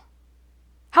now?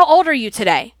 How old are you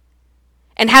today?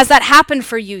 And has that happened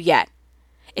for you yet?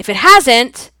 If it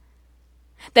hasn't,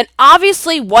 then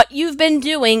obviously what you've been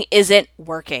doing isn't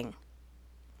working.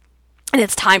 And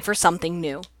it's time for something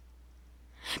new.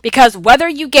 Because whether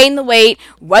you gain the weight,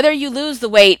 whether you lose the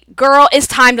weight, girl, it's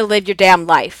time to live your damn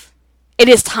life. It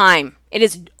is time. It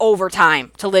is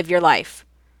overtime to live your life.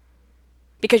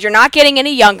 Because you're not getting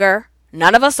any younger.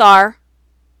 None of us are.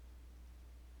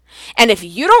 And if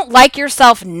you don't like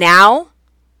yourself now,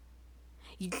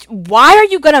 why are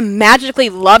you going to magically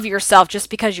love yourself just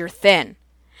because you're thin?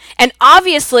 And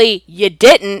obviously you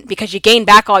didn't, because you gained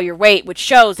back all your weight, which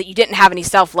shows that you didn't have any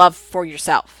self-love for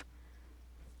yourself.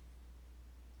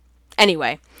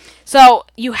 Anyway, so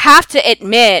you have to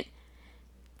admit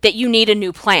that you need a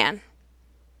new plan.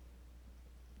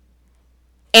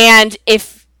 And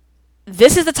if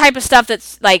this is the type of stuff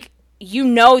that's like, you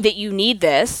know that you need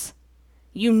this,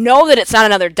 you know that it's not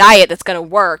another diet that's going to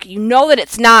work, you know that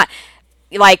it's not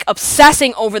like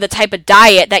obsessing over the type of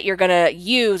diet that you're going to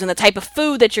use and the type of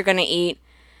food that you're going to eat,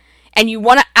 and you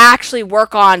want to actually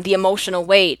work on the emotional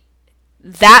weight,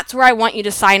 that's where I want you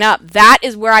to sign up. That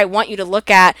is where I want you to look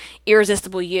at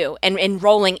Irresistible You and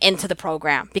enrolling into the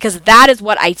program, because that is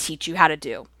what I teach you how to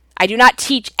do. I do not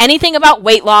teach anything about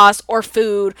weight loss or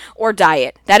food or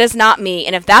diet. That is not me.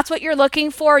 And if that's what you're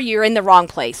looking for, you're in the wrong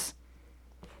place.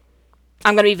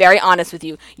 I'm going to be very honest with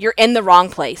you. You're in the wrong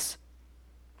place.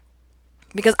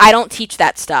 Because I don't teach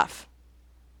that stuff.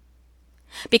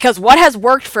 Because what has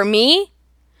worked for me,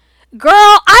 girl,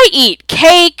 I eat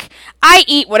cake, I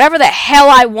eat whatever the hell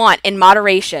I want in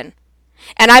moderation.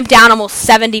 And I'm down almost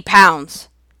 70 pounds.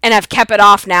 And I've kept it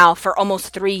off now for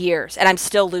almost 3 years. And I'm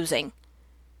still losing.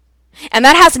 And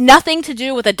that has nothing to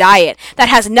do with a diet. That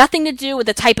has nothing to do with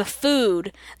the type of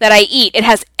food that I eat. It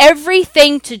has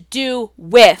everything to do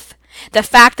with the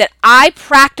fact that I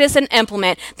practice and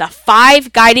implement the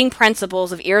 5 guiding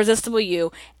principles of Irresistible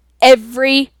You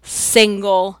every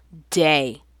single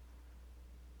day.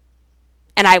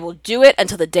 And I will do it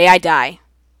until the day I die.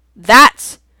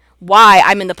 That's why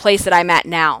I'm in the place that I'm at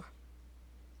now.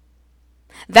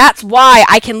 That's why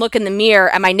I can look in the mirror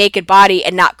at my naked body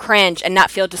and not cringe and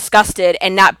not feel disgusted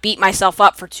and not beat myself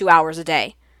up for 2 hours a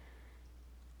day.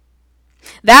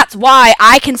 That's why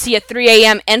I can see a 3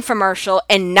 a.m. infomercial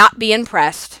and not be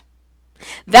impressed.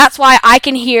 That's why I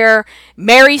can hear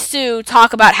Mary Sue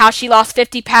talk about how she lost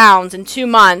 50 pounds in 2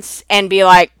 months and be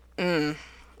like,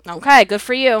 okay, good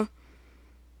for you.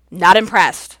 Not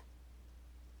impressed.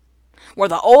 Where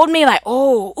the old me like,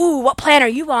 what plan are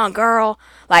you on, girl?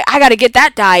 Like, I got to get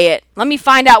that diet. Let me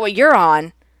find out what you're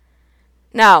on.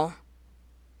 No.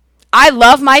 I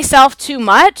love myself too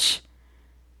much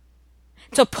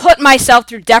to put myself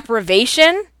through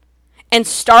deprivation and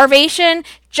starvation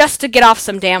just to get off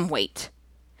some damn weight.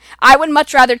 I would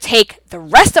much rather take the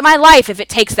rest of my life, if it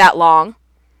takes that long,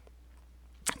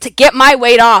 to get my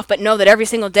weight off, but know that every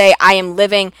single day I am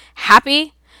living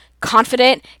happy,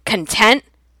 confident, content,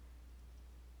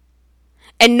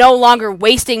 and no longer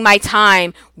wasting my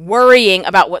time worrying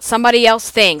about what somebody else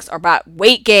thinks, or about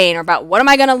weight gain, or about what am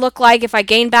I going to look like if I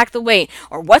gain back the weight,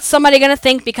 or what's somebody going to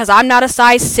think because I'm not a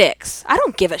size 6. I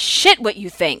don't give a shit what you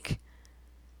think.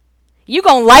 You're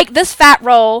going to like this fat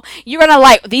roll. You're going to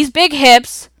like these big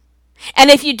hips.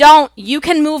 And if you don't, you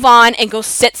can move on and go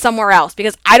sit somewhere else,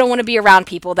 because I don't want to be around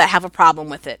people that have a problem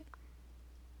with it.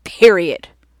 Period.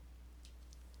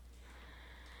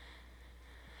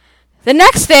 The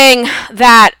next thing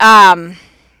that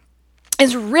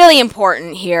is really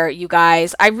important here, you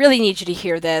guys, I really need you to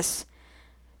hear this.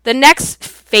 The next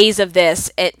phase of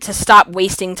this, to stop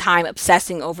wasting time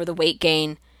obsessing over the weight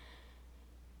gain,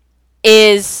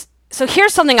 is, so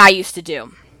here's something I used to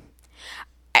do.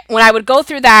 When I would go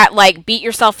through that, like, beat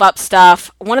yourself up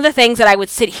stuff, one of the things that I would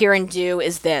sit here and do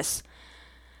is this.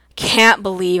 Can't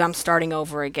believe I'm starting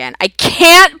over again. I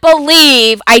can't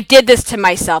believe I did this to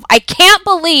myself. I can't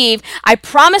believe I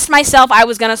promised myself I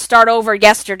was going to start over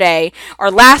yesterday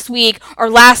or last week or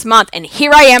last month, and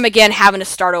here I am again having to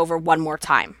start over one more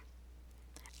time.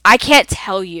 I can't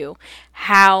tell you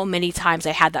how many times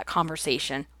I had that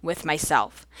conversation with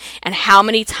myself, and how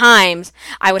many times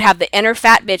I would have the inner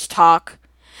fat bitch talk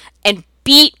and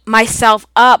beat myself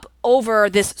up over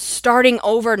this starting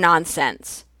over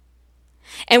nonsense.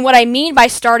 And what I mean by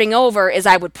starting over is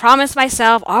I would promise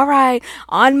myself, all right,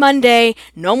 on Monday,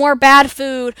 no more bad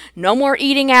food, no more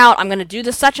eating out. I'm going to do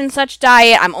the such and such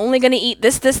diet. I'm only going to eat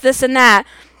this, and that.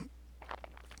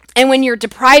 And when you're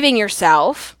depriving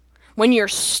yourself, when you're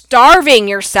starving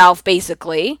yourself,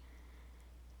 basically,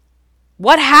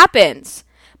 what happens?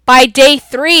 By day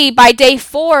 3, by day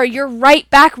 4, you're right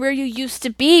back where you used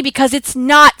to be, because it's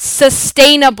not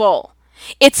sustainable.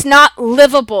 It's not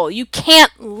livable. You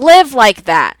can't live like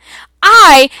that.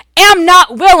 I am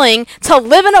not willing to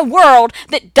live in a world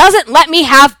that doesn't let me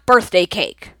have birthday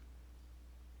cake.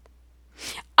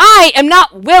 I am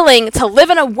not willing to live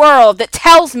in a world that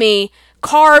tells me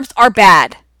carbs are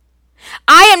bad.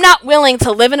 I am not willing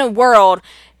to live in a world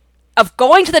of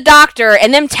going to the doctor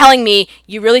and them telling me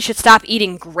you really should stop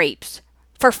eating grapes.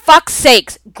 For fuck's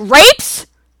sakes, grapes?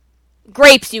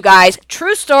 Grapes, you guys.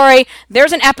 True story.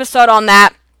 There's an episode on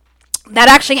that. That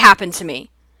actually happened to me.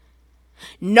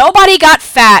 Nobody got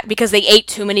fat because they ate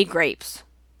too many grapes.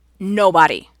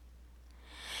 Nobody.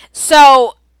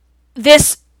 So,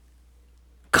 this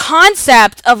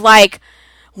concept of like,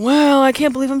 well, I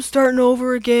can't believe I'm starting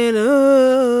over again.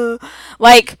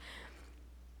 Like,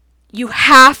 you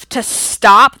have to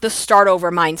stop the start over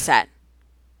mindset.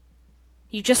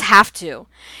 You just have to.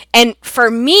 And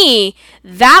for me,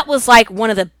 that was like one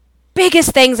of the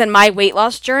biggest things in my weight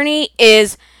loss journey,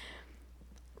 is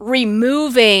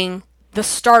removing the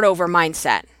start over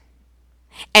mindset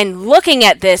and looking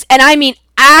at this. And I mean,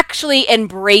 actually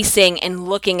embracing and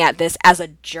looking at this as a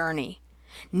journey,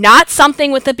 not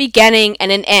something with a beginning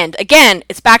and an end. Again,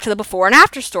 it's back to the before and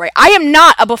after story. I am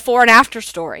not a before and after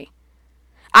story.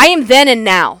 I am then and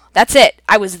now. That's it.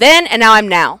 I was then and now I'm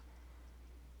now.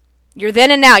 You're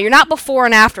then and now. You're not before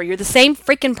and after. You're the same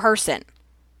freaking person.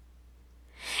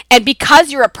 And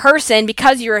because you're a person,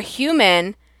 because you're a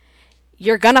human,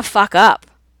 you're going to fuck up.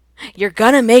 You're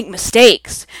going to make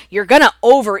mistakes. You're going to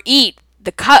overeat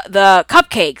the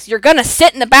cupcakes. You're going to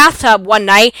sit in the bathtub one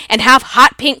night and have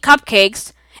hot pink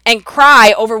cupcakes and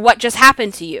cry over what just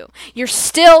happened to you. You're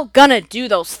still going to do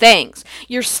those things.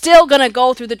 You're still going to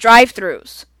go through the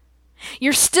drive-thrus.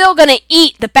 You're still going to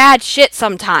eat the bad shit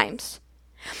sometimes.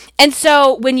 And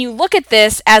so when you look at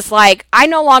this as like, I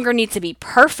no longer need to be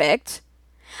perfect.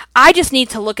 I just need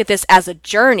to look at this as a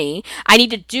journey. I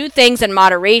need to do things in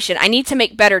moderation. I need to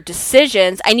make better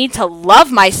decisions. I need to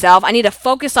love myself. I need to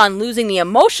focus on losing the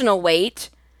emotional weight.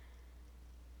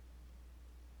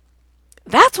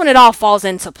 That's when it all falls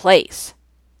into place.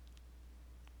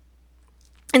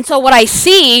 And so what I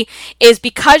see is,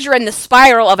 because you're in the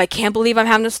spiral of, I can't believe I'm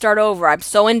having to start over. I'm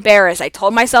so embarrassed. I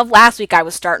told myself last week I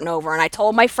was starting over, and I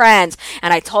told my friends,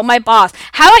 and I told my boss.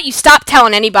 How about you stop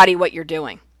telling anybody what you're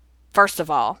doing? First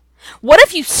of all, what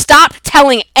if you stop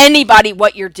telling anybody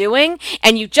what you're doing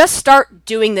and you just start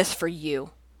doing this for you?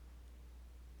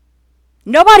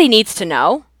 Nobody needs to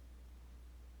know.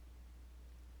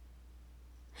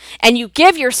 And you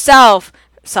give yourself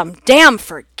some damn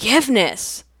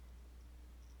forgiveness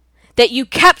that you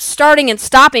kept starting and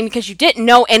stopping because you didn't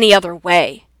know any other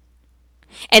way.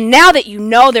 And now that you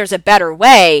know there's a better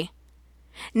way,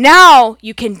 now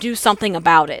you can do something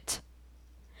about it.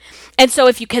 And so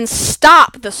if you can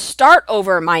stop the start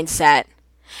over mindset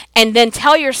and then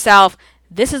tell yourself,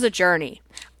 this is a journey.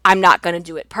 I'm not going to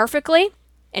do it perfectly.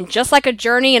 And just like a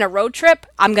journey and a road trip,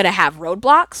 I'm going to have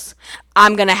roadblocks.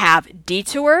 I'm going to have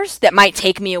detours that might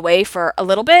take me away for a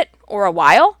little bit or a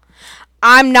while.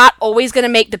 I'm not always going to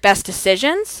make the best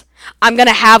decisions. I'm going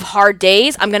to have hard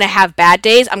days. I'm going to have bad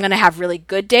days. I'm going to have really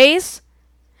good days.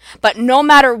 But no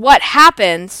matter what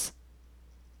happens,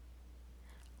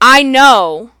 I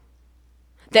know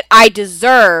that I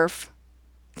deserve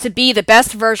to be the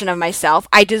best version of myself.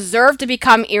 I deserve to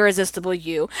become irresistible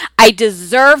you. I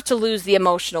deserve to lose the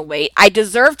emotional weight. I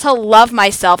deserve to love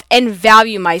myself and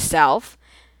value myself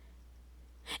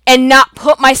and not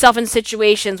put myself in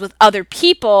situations with other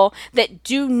people that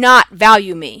do not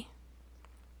value me.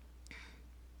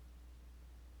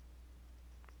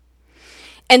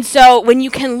 And so when you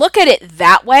can look at it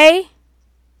that way,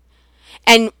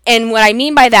 and what I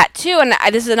mean by that too, and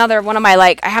this is another one of my,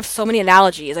 I have so many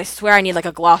analogies. I swear I need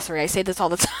a glossary. I say this all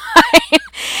the time.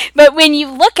 But when you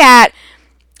look at,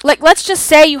 let's just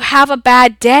say you have a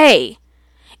bad day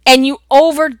and you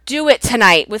overdo it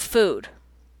tonight with food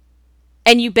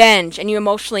and you binge and you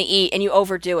emotionally eat and you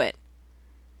overdo it.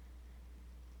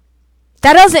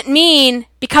 That doesn't mean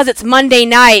because it's Monday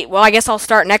night, well, I guess I'll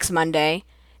start next Monday.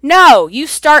 No, you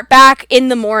start back in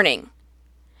the morning.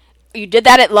 You did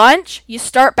that at lunch, you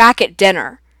start back at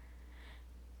dinner.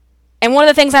 And one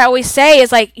of the things I always say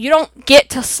is you don't get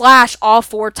to slash all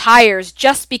 4 tires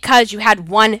just because you had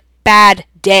one bad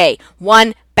day,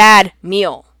 one bad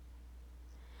meal.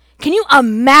 Can you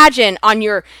imagine on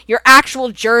your actual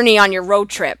journey on your road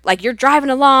trip? You're driving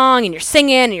along and you're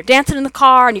singing and you're dancing in the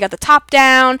car and you got the top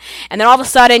down and then all of a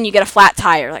sudden you get a flat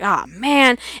tire. Oh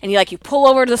man. And you pull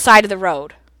over to the side of the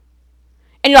road.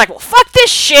 And you're like, well, fuck this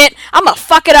shit. I'm going to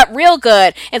fuck it up real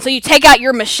good. And so you take out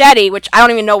your machete, which I don't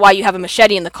even know why you have a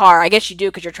machete in the car. I guess you do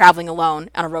because you're traveling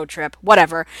alone on a road trip.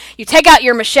 Whatever. You take out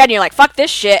your machete and you're like, fuck this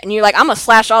shit. And you're like, I'm going to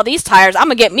slash all these tires. I'm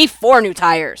going to get me 4 new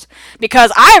tires.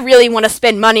 Because I really want to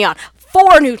spend money on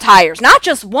 4 new tires. Not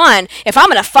just one. If I'm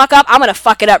going to fuck up, I'm going to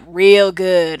fuck it up real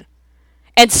good.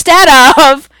 Instead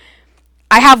of,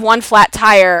 I have 1 flat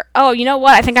tire. Oh, you know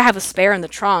what? I think I have a spare in the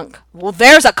trunk. Well,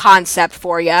 there's a concept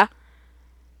for you.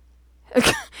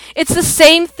 It's the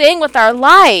same thing with our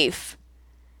life.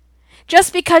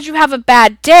 Just because you have a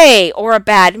bad day or a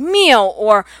bad meal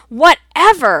or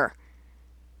whatever,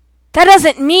 that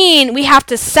doesn't mean we have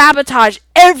to sabotage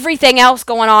everything else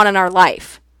going on in our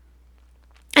life.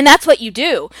 And that's what you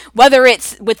do. Whether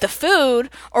it's with the food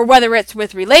or whether it's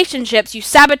with relationships, you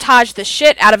sabotage the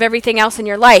shit out of everything else in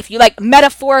your life. You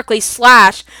metaphorically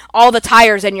slash all the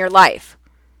tires in your life.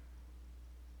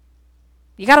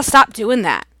 You got to stop doing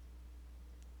that.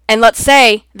 And let's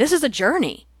say this is a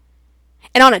journey.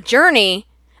 And on a journey,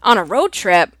 on a road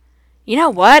trip, you know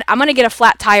what? I'm going to get a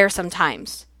flat tire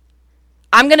sometimes.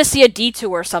 I'm going to see a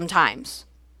detour sometimes.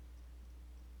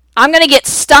 I'm going to get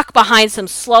stuck behind some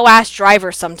slow-ass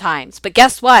driver sometimes. But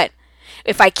guess what?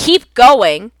 If I keep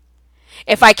going,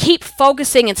 if I keep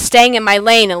focusing and staying in my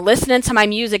lane and listening to my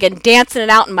music and dancing it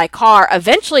out in my car,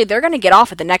 eventually they're going to get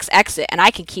off at the next exit and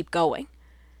I can keep going.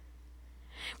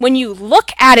 When you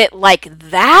look at it like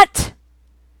that,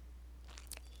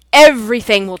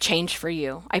 everything will change for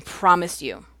you. I promise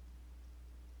you.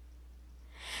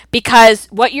 Because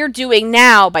what you're doing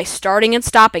now by starting and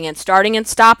stopping and starting and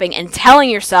stopping and telling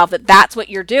yourself that that's what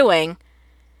you're doing,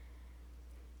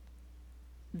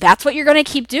 that's what you're going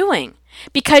to keep doing.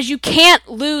 Because you can't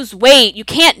lose weight. You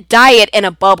can't diet in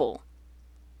a bubble.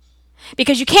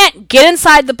 Because you can't get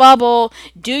inside the bubble,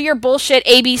 do your bullshit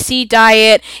ABC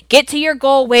diet, get to your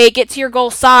goal weight, get to your goal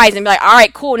size, and be like, all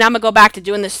right, cool, now I'm going to go back to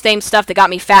doing the same stuff that got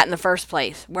me fat in the first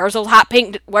place. Where's those hot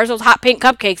pink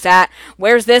cupcakes at?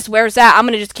 Where's this? Where's that? I'm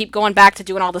going to just keep going back to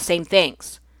doing all the same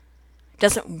things. It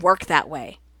doesn't work that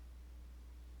way.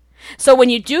 So when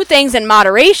you do things in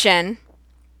moderation,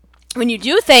 when you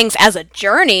do things as a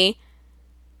journey,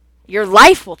 your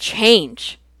life will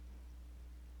change.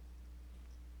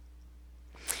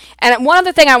 And one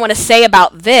other thing I want to say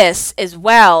about this as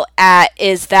well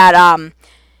is that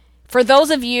for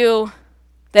those of you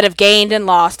that have gained and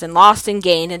lost and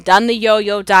gained and done the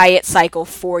yo-yo diet cycle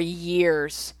for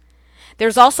years,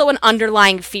 there's also an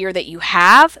underlying fear that you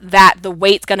have that the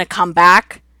weight's going to come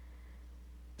back.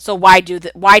 So why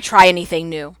try anything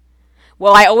new?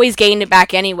 Well, I always gained it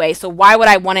back anyway, so why would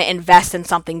I want to invest in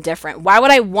something different? Why would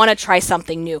I want to try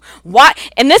something new? Why?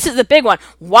 And this is the big one.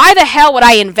 Why the hell would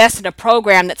I invest in a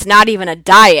program that's not even a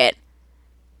diet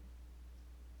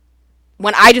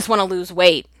when I just want to lose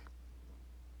weight?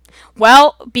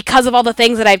 Well, because of all the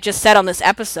things that I've just said on this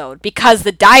episode. Because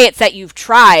the diets that you've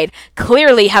tried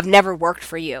clearly have never worked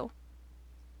for you.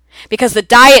 Because the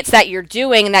diets that you're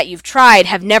doing and that you've tried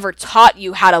have never taught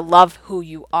you how to love who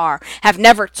you are, have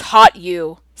never taught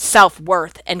you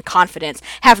self-worth and confidence,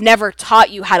 have never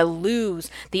taught you how to lose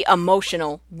the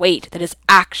emotional weight that is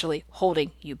actually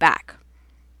holding you back.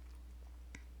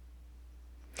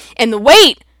 And the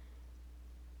weight,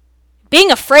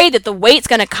 being afraid that the weight's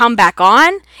going to come back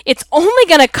on, it's only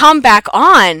going to come back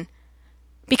on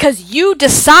because you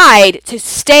decide to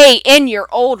stay in your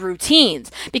old routines,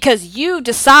 because you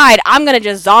decide I'm going to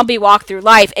just zombie walk through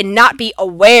life and not be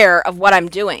aware of what I'm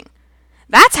doing.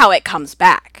 That's how it comes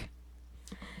back.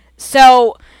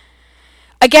 So,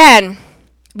 again,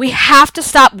 we have to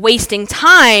stop wasting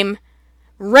time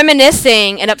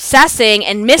reminiscing and obsessing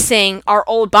and missing our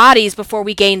old bodies before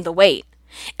we gain the weight.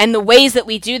 And the ways that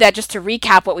we do that, just to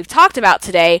recap what we've talked about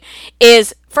today,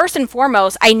 is first and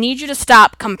foremost, I need you to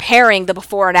stop comparing the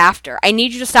before and after. I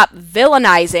need you to stop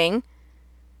villainizing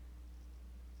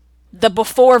the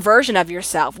before version of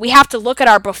yourself. We have to look at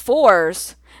our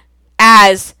befores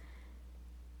as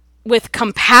with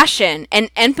compassion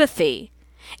and empathy,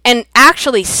 and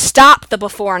actually stop the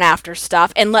before and after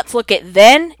stuff, and let's look at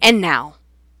then and now.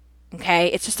 Okay?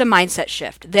 It's just a mindset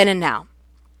shift, then and now.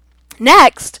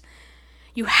 Next,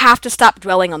 you have to stop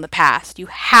dwelling on the past. You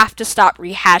have to stop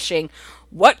rehashing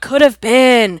what could have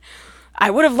been. I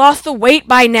would have lost the weight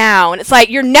by now. And it's like,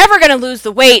 you're never going to lose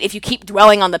the weight if you keep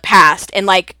dwelling on the past and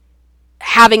like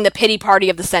having the pity party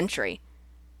of the century.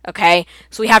 Okay?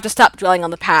 So we have to stop dwelling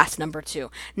on the past, number 2.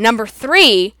 Number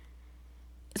 3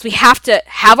 is we have to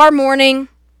have our mourn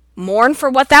for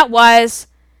what that was,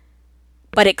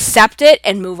 but accept it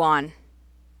and move on.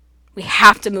 We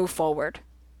have to move forward.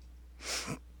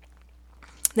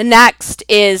 The next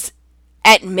is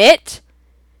admit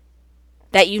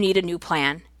that you need a new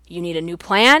plan. You need a new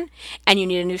plan and you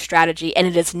need a new strategy. And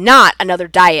it is not another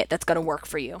diet that's going to work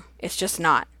for you. It's just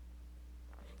not.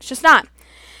 It's just not.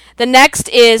 The next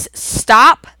is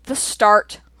stop the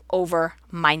start over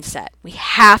mindset. We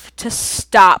have to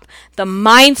stop the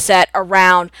mindset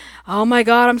around, oh my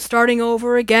God, I'm starting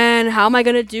over again. How am I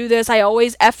going to do this? I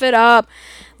always F it up.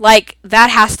 Like, that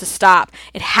has to stop.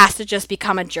 It has to just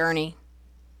become a journey.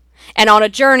 And on a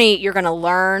journey, you're going to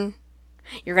learn,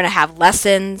 you're going to have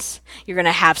lessons, you're going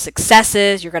to have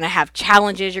successes, you're going to have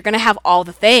challenges, you're going to have all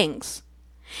the things.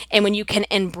 And when you can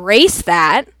embrace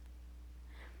that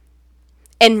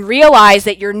and realize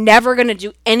that you're never going to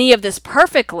do any of this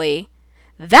perfectly,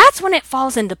 that's when it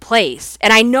falls into place.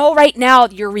 And I know right now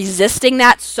you're resisting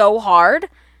that so hard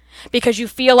because you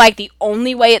feel like the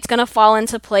only way it's going to fall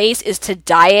into place is to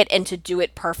diet and to do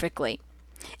it perfectly.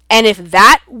 And if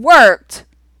that worked,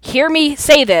 hear me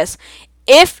say this,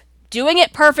 if doing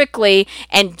it perfectly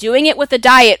and doing it with a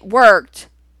diet worked,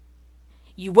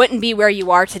 you wouldn't be where you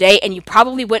are today, and you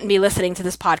probably wouldn't be listening to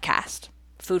this podcast.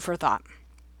 Food for thought.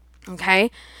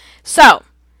 Okay? So,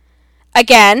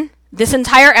 again, this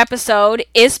entire episode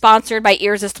is sponsored by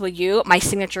Irresistible You, my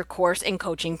signature course and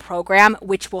coaching program,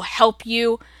 which will help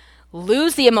you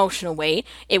lose the emotional weight.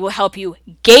 It will help you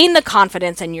gain the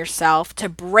confidence in yourself, to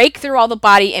break through all the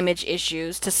body image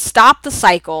issues, to stop the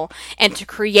cycle, and to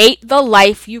create the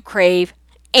life you crave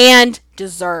and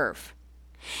deserve.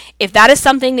 If that is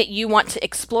something that you want to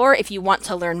explore, if you want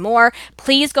to learn more,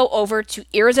 please go over to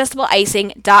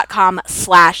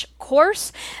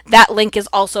irresistibleicing.com/course. That link is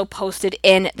also posted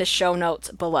in the show notes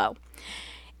below.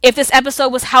 If this episode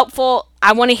was helpful,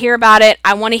 I want to hear about it.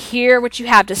 I want to hear what you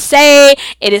have to say.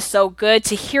 It is so good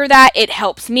to hear that. It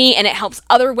helps me and it helps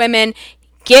other women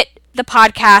get the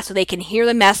podcast so they can hear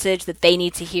the message that they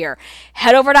need to hear.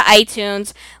 Head over to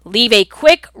iTunes, leave a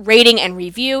quick rating and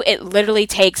review. It literally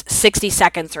takes 60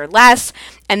 seconds or less,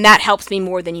 and that helps me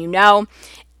more than you know.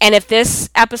 And if this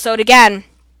episode, again,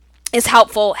 is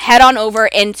helpful, head on over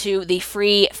into the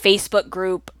free Facebook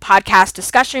group, podcast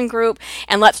discussion group,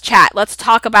 and let's chat. Let's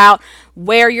talk about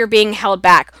where you're being held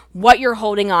back, what you're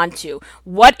holding on to,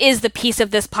 what is the piece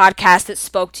of this podcast that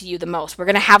spoke to you the most. We're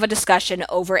going to have a discussion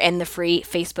over in the free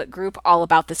Facebook group all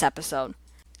about this episode.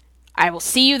 I will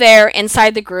see you there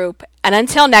inside the group, and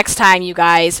until next time, you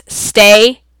guys,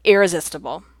 stay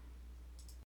irresistible.